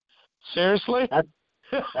Cavaliers? Seriously? That's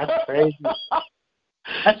crazy.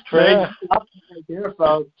 That's crazy. Yeah. Right there,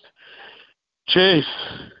 folks. Jeez.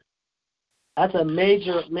 That's a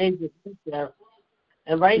major thing there.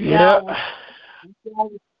 And right now,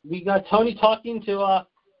 we got Tony talking to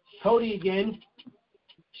Cody again.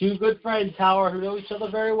 Two good friends, Howard, who know each other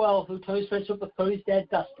very well, who Tony's friends with Cody's dad,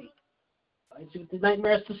 Dusty. Let's see what the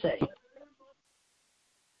nightmare has to say.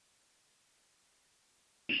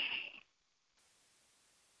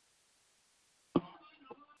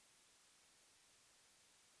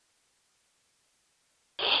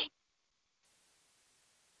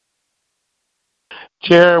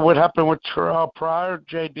 Jared, what happened with Terrell Pryor,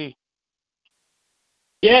 JD?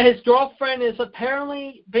 Yeah, his girlfriend has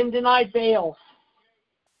apparently been denied bail.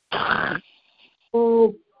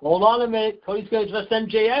 Oh, hold on a minute. Cody's going to address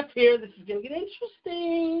MJF here. This is going to get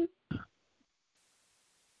interesting.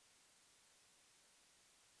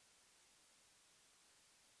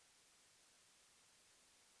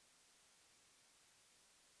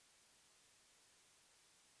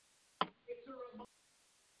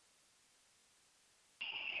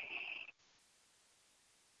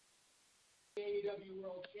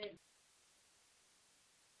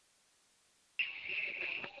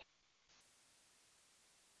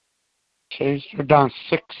 Jeez, they're down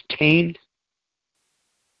 16.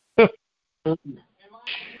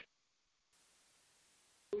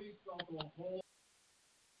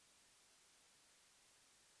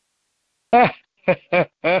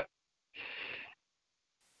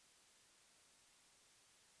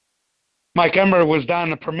 Mike Emmer was down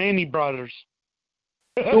the Permane brothers.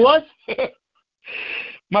 Who was?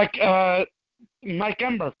 Mike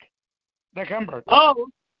Ember. Doc Ember.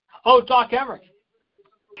 Oh, Doc Emmerich.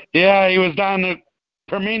 Yeah, he was down the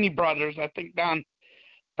Permane brothers. I think down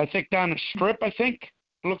the strip. I think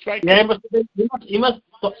it looks like. Yeah, he must.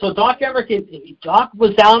 So Doc Emmerich, Doc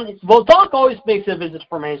was down. Well, Doc always makes a visit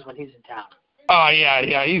for Mays when he's in town. Oh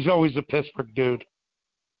yeah. He's always a Pittsburgh dude.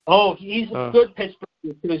 Oh, he's a good Pittsburgh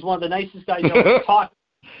dude. He's one of the nicest guys. You know, talk.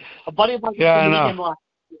 A buddy of mine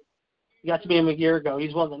got to meet him a year ago.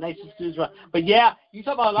 He's one of the nicest dudes around. But yeah, you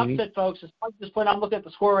talk about an upset, folks. At this point, I'm looking at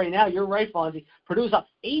the score right now. You're right, Fonzie. Purdue's up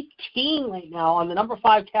 18 right now on the number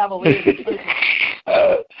 5 Cavaliers.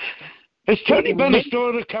 Is Tony Bennett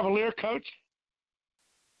still the Cavalier coach?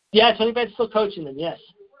 Yeah, Tony Bennett's still coaching them, yes.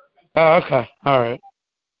 Oh, okay. All right.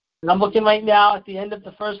 And I'm looking right now at the end of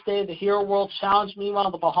the first day of the Hero World Challenge.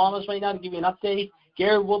 Meanwhile, the Bahamas right now, to give you an update.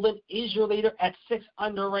 Gary Woodland is your leader at 6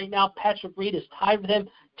 under right now. Patrick Reed is tied with him.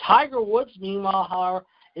 Tiger Woods, meanwhile, however,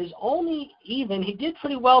 is only even. He did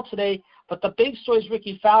pretty well today, but the big story is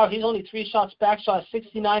Ricky Fowler. He's only 3 shots back, shot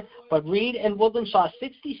 69, but Reed and Woodland shot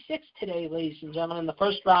 66 today, ladies and gentlemen, in the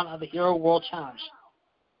first round of the Hero World Challenge.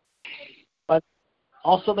 But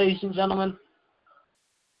also, ladies and gentlemen,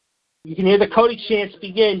 you can hear the Cody chants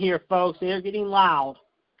begin here, folks. They are getting loud.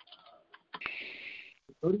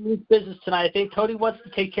 Cody means business tonight. I think Cody wants to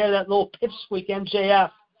take care of that little pipsqueak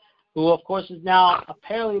MJF, who, of course, is now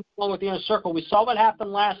apparently along with the Inner Circle. We saw what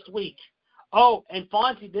happened last week. Oh, and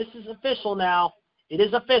Fonzie, this is official now. It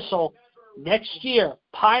is official. Next year,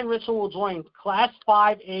 Pine Richland will join Class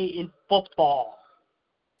 5A in football.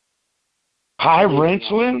 Pine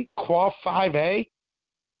Richland? Qual 5A?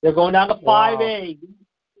 They're going down to 5A. Wow.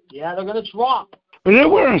 Yeah, they're going to drop. But they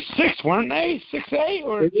were in 6, weren't they? 6A?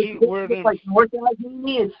 Or were they? Like North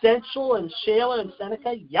Allegheny and Central and Shaler and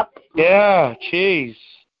Seneca? Yep. Yeah, jeez.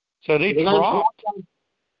 So they dropped?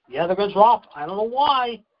 Yeah, they're going to drop. I don't know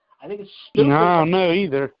why. I think it's stupid. No, I don't know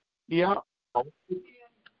either. Yeah.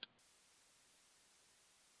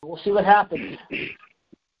 We'll see what happens.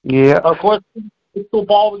 Yeah. Of course, high school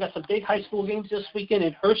ball, we got some big high school games this weekend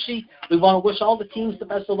in Hershey. We want to wish all the teams the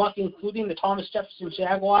best of luck, including the Thomas Jefferson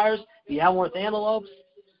Jaguars, the Alworth Antelopes,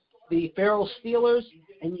 the Farrell Steelers,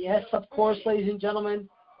 and yes, of course, ladies and gentlemen,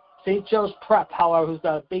 St. Joe's Prep, however, who's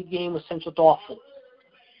got a big game with Central Dauphin.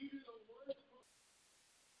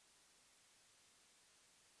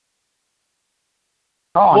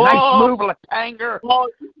 Oh, Whoa. nice move, Latanga. Oh,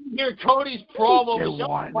 hear Cody's promo.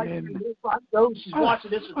 I know she's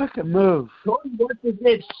watching this. Fucking move. Cody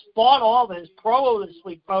did spot all of his promo this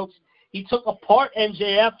week, folks. He took apart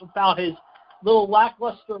MJF about his little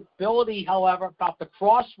lackluster ability, however, about the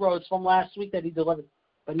crossroads from last week that he delivered.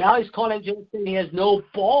 But now he's calling MJF saying he has no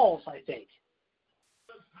balls, I think.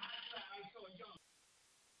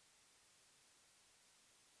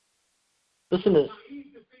 Listen to this.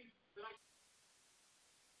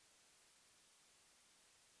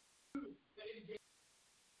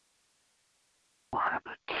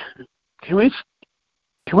 Can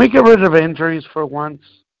we get rid of injuries for once,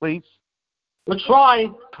 please? We're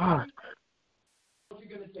trying. Fuck.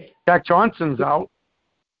 Jack Johnson's out.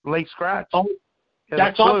 Late scratch. Oh,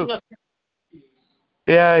 Jack Johnson.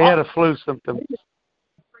 Yeah, he had a flu symptom.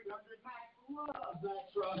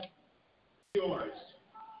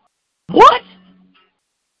 What?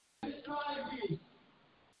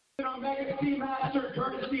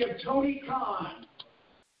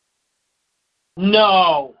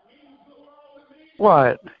 No.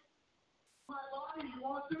 What?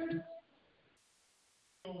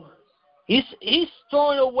 He's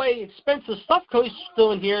throwing away expensive stuff Cody's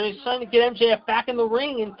doing here, and he's trying to get MJF back in the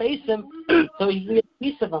ring and face him so he can get a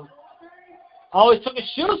piece of him. Oh, he took his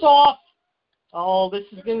shoes off. Oh, this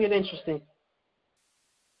is going to get interesting.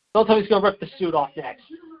 Don't tell me he's going to rip the suit off next.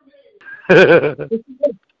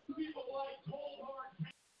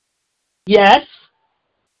 Yes.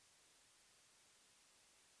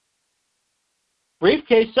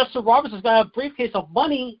 Briefcase. Justin Roberts has got a briefcase of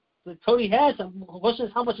money that Cody has. And the question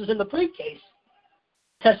is how much is in the briefcase.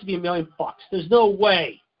 It has to be $1 million. There's no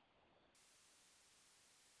way.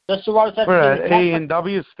 Justin Roberts has We're to at be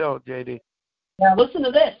A&W still, JD. Now listen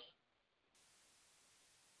to this.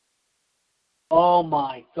 Oh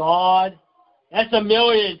my God. That's $1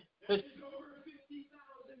 million.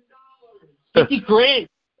 50 grand.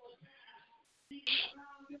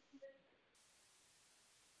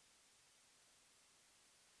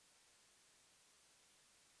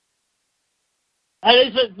 That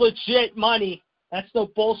isn't legit money. That's no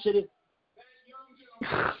bullshit.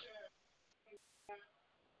 Go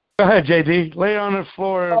ahead, JD. Lay on the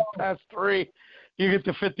floor past 3. You get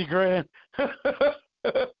the 50 grand.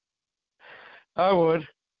 I would.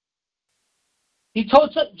 He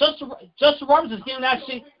told Justin Roberts is giving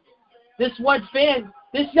actually this one fan,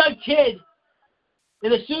 this young kid,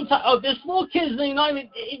 in a soon time. Oh, this little kid is not even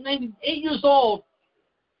 8 years old.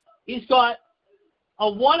 He's got a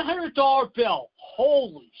 $100 bill.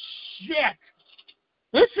 Holy shit!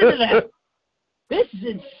 Listen to that. This is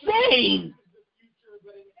insane.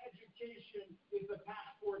 But an education is the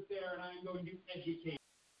passport there, and I'm going to educate you.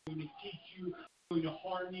 I'm going to teach you. I'm going to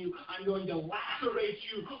harm you. I'm going to lacerate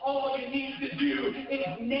you. All you need to do is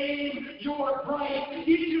name your price.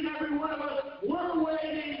 Each and every one of us, we're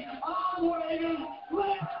waiting. I'm waiting.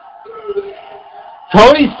 Let's do this.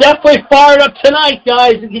 Tony's definitely fired up tonight,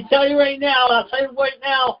 guys. I can tell you right now, and I'll tell you right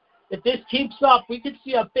now, if this keeps up, we could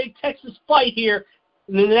see a big Texas fight here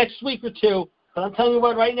in the next week or two. But I'm telling you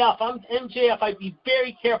what, right now, if I'm MJF, I'd be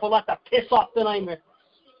very careful not to piss off the nightmare.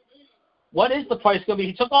 What is the price going to be?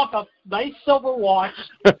 He took off a nice silver watch,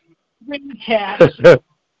 ring cash,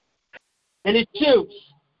 and his shoes.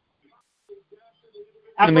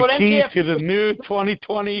 And the key to the new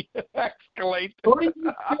 2020 Escalade. I'll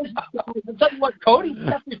tell you what, Cody's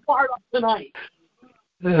definitely fired up tonight.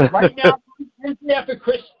 Right now, MJF and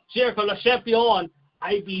Chris Jericho, Le Champion,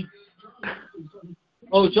 I'd be...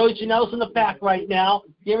 Oh, Joey Janela's in the back right now.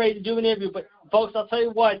 Get ready to do an interview. But, folks, I'll tell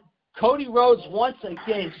you what, Cody Rhodes once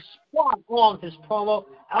again spot on his promo.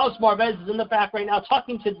 Alex Marvez is in the back right now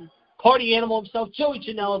talking to the party animal himself, Joey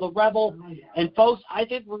Janela, the Rebel. And, folks, I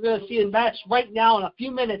think we're going to see a match right now in a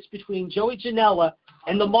few minutes between Joey Janela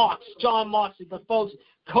and the Mox, John Moxley. But, folks,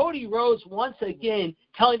 Cody Rhodes once again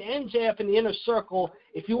telling MJF in the Inner Circle,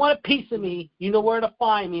 if you want a piece of me, you know where to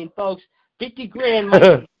find me. And, folks, 50 grand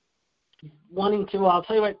might wanting to, I'll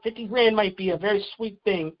tell you what, 50 grand might be a very sweet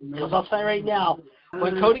thing. Because I'll tell you right now,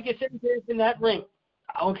 when Cody gets in that ring,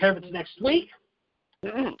 I don't care if it's next week.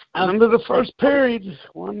 Under the first period,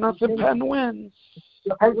 1-0 Penn wins.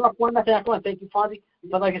 Penn's up 1-0 after 1. Thank you, Fonzie.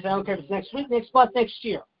 But like I said, I don't care if it's next week, next month, next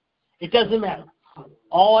year. It doesn't matter.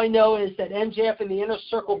 All I know is that MJF and the Inner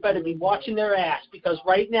Circle better be watching their ass, because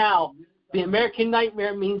right now, the American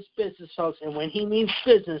Nightmare means business, folks. And when he means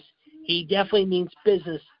business, he definitely means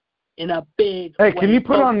business in a big way. Hey, can you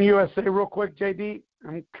put on USA real quick, JD?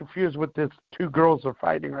 I'm confused with this. 2 girls are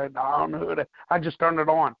fighting right now. I don't know who they... I just turned it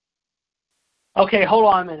on. Okay, hold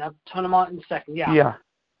on a minute. I'll turn them on in a second. Yeah. Yeah.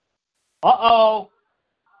 Uh-oh.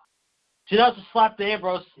 She does a slap to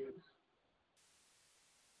Ambrose.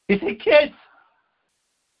 You think kids?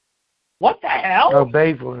 What the hell? Oh,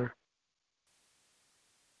 Baszler.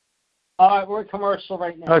 All right, we're in commercial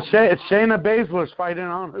right now. It's Shayna Baszler's fighting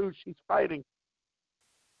on who she's fighting.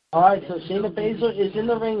 All right, so Shayna Baszler is in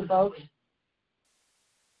the ring, folks.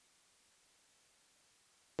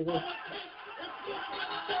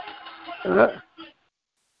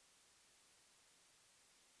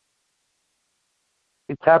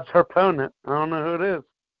 He taps her opponent. I don't know who it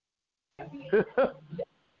is.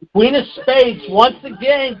 Queen of Spades, once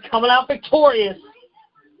again, coming out victorious.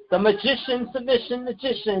 The Magician, Submission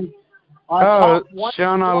Magician. On top,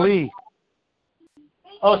 Sean Ali.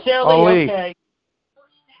 Oh, Sarah Lee, Ali. okay.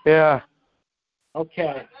 Yeah.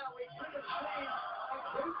 Okay.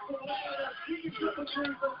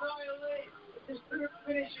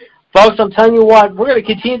 Folks, I'm telling you what, we're going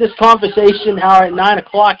to continue this conversation now at 9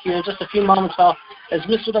 o'clock here in just a few moments as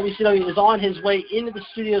Mr. WCW is on his way into the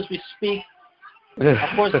studio as we speak.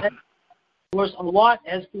 Of course, a lot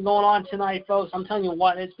has been going on tonight, folks. I'm telling you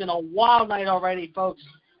what, it's been a wild night already, folks,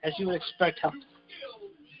 as you would expect.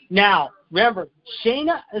 Now, remember,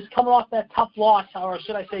 Shayna is coming off that tough loss, or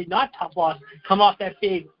should I say not tough loss, coming off that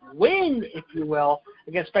big win, if you will,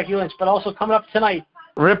 against Becky Lynch, but also coming up tonight.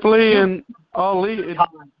 Ripley and Ali.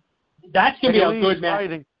 That's going to be a good match.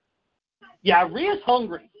 Fighting. Yeah, Rhea's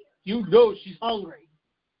hungry. You know she's hungry.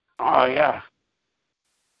 Oh, yeah.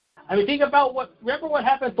 I mean, think about remember what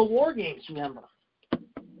happened at the War Games, remember?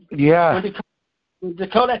 Yeah. When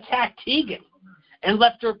Dakota attacked Tegan and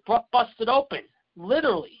left her busted open,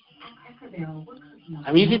 literally.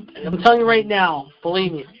 I mean, I'm telling you right now,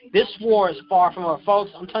 believe me, this war is far from over.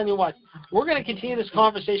 Folks, I'm telling you what, we're going to continue this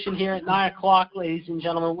conversation here at 9 o'clock, ladies and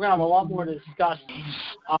gentlemen. We're going to have a lot more to discuss.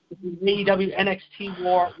 The AEW NXT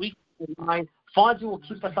War, week 9. Fonzie will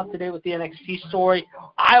keep us up to date with the NXT story.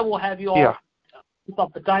 I will have you all keep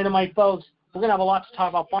up the Dynamite, folks. We're going to have a lot to talk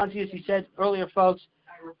about. Fonzie, as he said earlier, folks,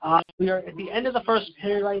 we are at the end of the first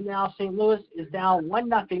period right now. St. Louis is down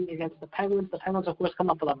 1-0 against the Penguins. The Penguins, of course, come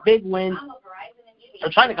up with a big win.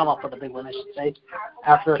 They're trying to come up with a big win, I should say,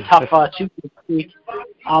 after a tough Tuesday week.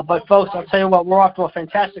 But, folks, I'll tell you what, we're off to a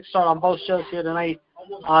fantastic start on both shows here tonight.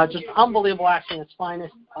 Just unbelievable action at its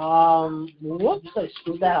finest. Whoops, I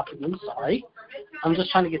screwed that up again. Sorry. I'm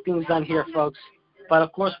just trying to get things done here, folks. But,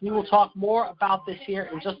 of course, we will talk more about this here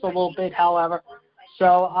in just a little bit, however.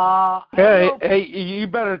 So, hey, you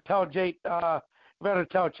better tell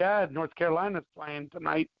Chad North Carolina's playing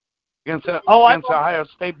tonight against Ohio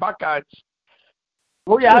State Buckeyes.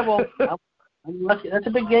 Oh, yeah, I will. That's a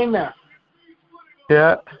big game there.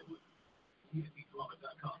 Yeah.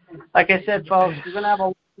 Like I said, folks, it's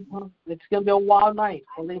going to be a wild night.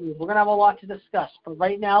 Believe me, we're going to have a lot to discuss. But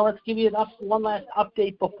right now, let's give you one last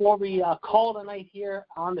update before we call it a night here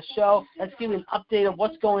on the show. Let's give you an update of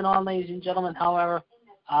what's going on, ladies and gentlemen, however.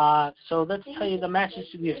 So let's tell you the matches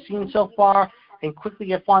we have seen so far and quickly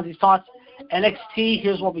get Fonzie's thoughts. NXT,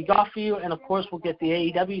 here's what we got for you. And, of course, we'll get the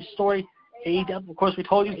AEW story. AEW, of course, we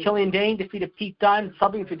told you Killian Dane defeated Pete Dunne,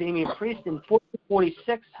 subbing for Damian Priest in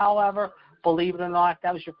 40-46, however. Believe it or not,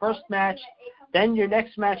 that was your first match. Then your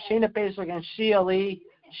next match, Shayna Baszler against Shia Lee.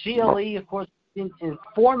 Shia Lee, of course, in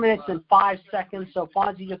 4 minutes and 5 seconds. So,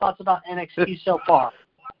 Fonzie, your thoughts about NXT so far?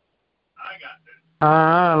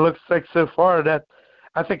 Looks like so far that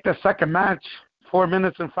I think the second match, 4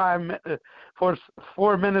 minutes and 5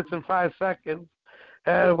 seconds,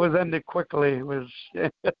 was ended quickly. It was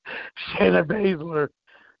Shayna Baszler.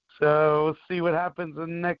 So we'll see what happens in the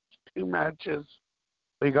next two matches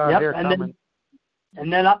we got here coming.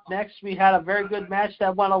 And then up next, we had a very good match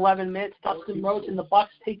that went 11 minutes. Dustin Rhodes and the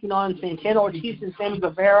Bucks taking on Santana Ortiz and Sammy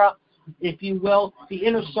Guevara, if you will. The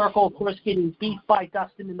Inner Circle, of course, getting beat by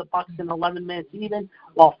Dustin and the Bucks in 11 minutes even,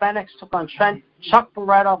 while Fenix took on Trent. Chuck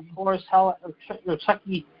Beretta, of course,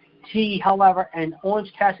 Chucky T, however, and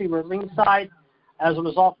Orange Cassidy were ringside. As a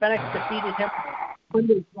result, Fenix defeated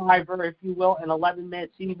him, driver, if you will, in 11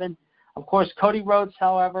 minutes even. Of course, Cody Rhodes,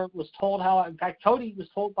 however, was told in fact, Cody was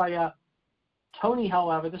told by Tony,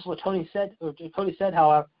 however, this is what Cody said,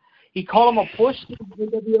 however, he called him a Bush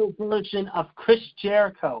NWO version of Chris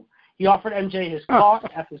Jericho. He offered MJ his car,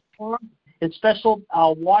 his special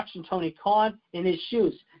watch from Tony Khan, and his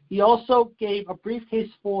shoes. He also gave a briefcase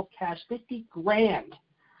full of cash, $50,000.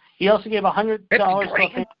 He also gave $100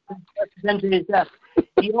 to MJ's death.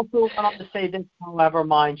 He also went on to say this, however,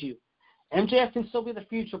 mind you, MJF can still be the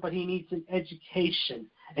future, but he needs an education,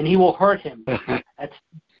 and he will hurt him. That's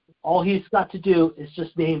all he's got to do is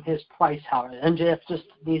just name his price, however. MJF just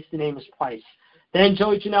needs to name his price. Then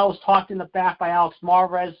Joey Janela was talked in the back by Alex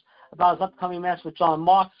Marvez about his upcoming match with Jon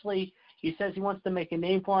Moxley. He says he wants to make a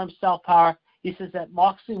name for himself, however. He says that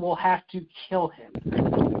Moxley will have to kill him.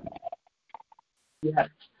 Yes.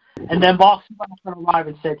 And then Boston arrived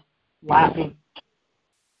and said, laughing.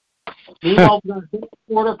 Meanwhile, we're going to get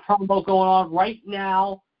a quarter promo going on right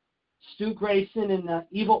now. Stu Grayson and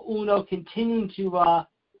Evil Uno continuing to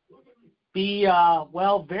be,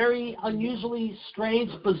 very unusually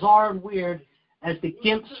strange, bizarre, and weird as the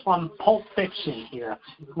gimps from Pulp Fiction here.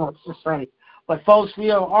 It's just strange. But, folks, we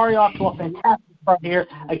are already off to a fantastic start here.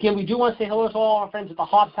 Again, we do want to say hello to all our friends at the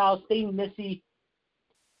Hops House, Dave, Missy,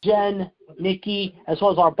 Jen, Nikki, as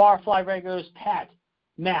well as our Barfly regulars, Pat,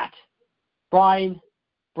 Matt, Brian,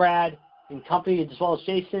 Brad, and company, as well as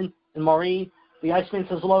Jason and Maureen. The Iceman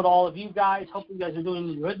says hello to all of you guys. Hope you guys are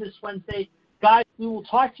doing good this Wednesday. Guys, we will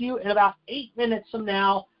talk to you in about 8 minutes from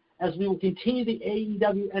now as we will continue the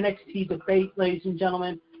AEW NXT debate, ladies and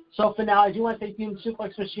gentlemen. So for now, I do want to thank you, the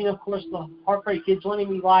Suplex Machine, of course, the Heartbreak Kid, joining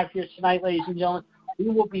me live here tonight, ladies and gentlemen. We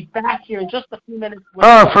will be back here in just a few minutes.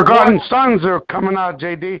 Forgotten Sons are coming out,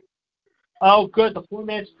 JD. Oh, good. The 4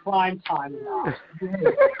 minutes prime time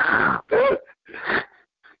now.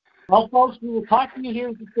 Well, folks, we will talk to you here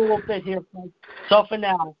in just a little bit here, folks. So for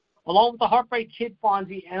now, along with the Heartbreak Kid,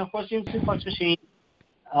 Fonzie, and, of course, the Suplex Machine,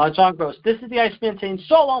 John Gross, this is the Iceman saying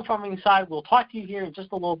so long from ringside. We'll talk to you here in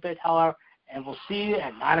just a little bit, however, and we'll see you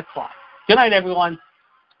at 9 o'clock. Good night, everyone.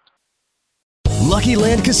 Lucky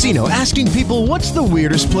Land Casino, asking people, what's the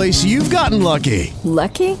weirdest place you've gotten lucky?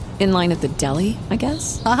 Lucky? In line at the deli, I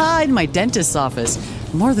guess? Aha, in my dentist's office.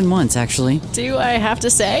 More than once, actually. Do I have to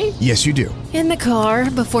say? Yes, you do. In the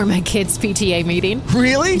car before my kids' PTA meeting.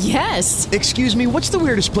 Really? Yes. Excuse me, what's the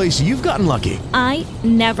weirdest place you've gotten lucky? I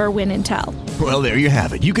never win and tell. Well, there you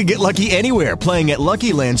have it. You can get lucky anywhere, playing at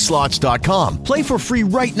LuckyLandSlots.com. Play for free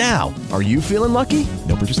right now. Are you feeling lucky?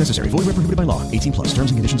 No purchase necessary. Void where prohibited by law. 18+.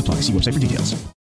 Terms and conditions apply. See website for details.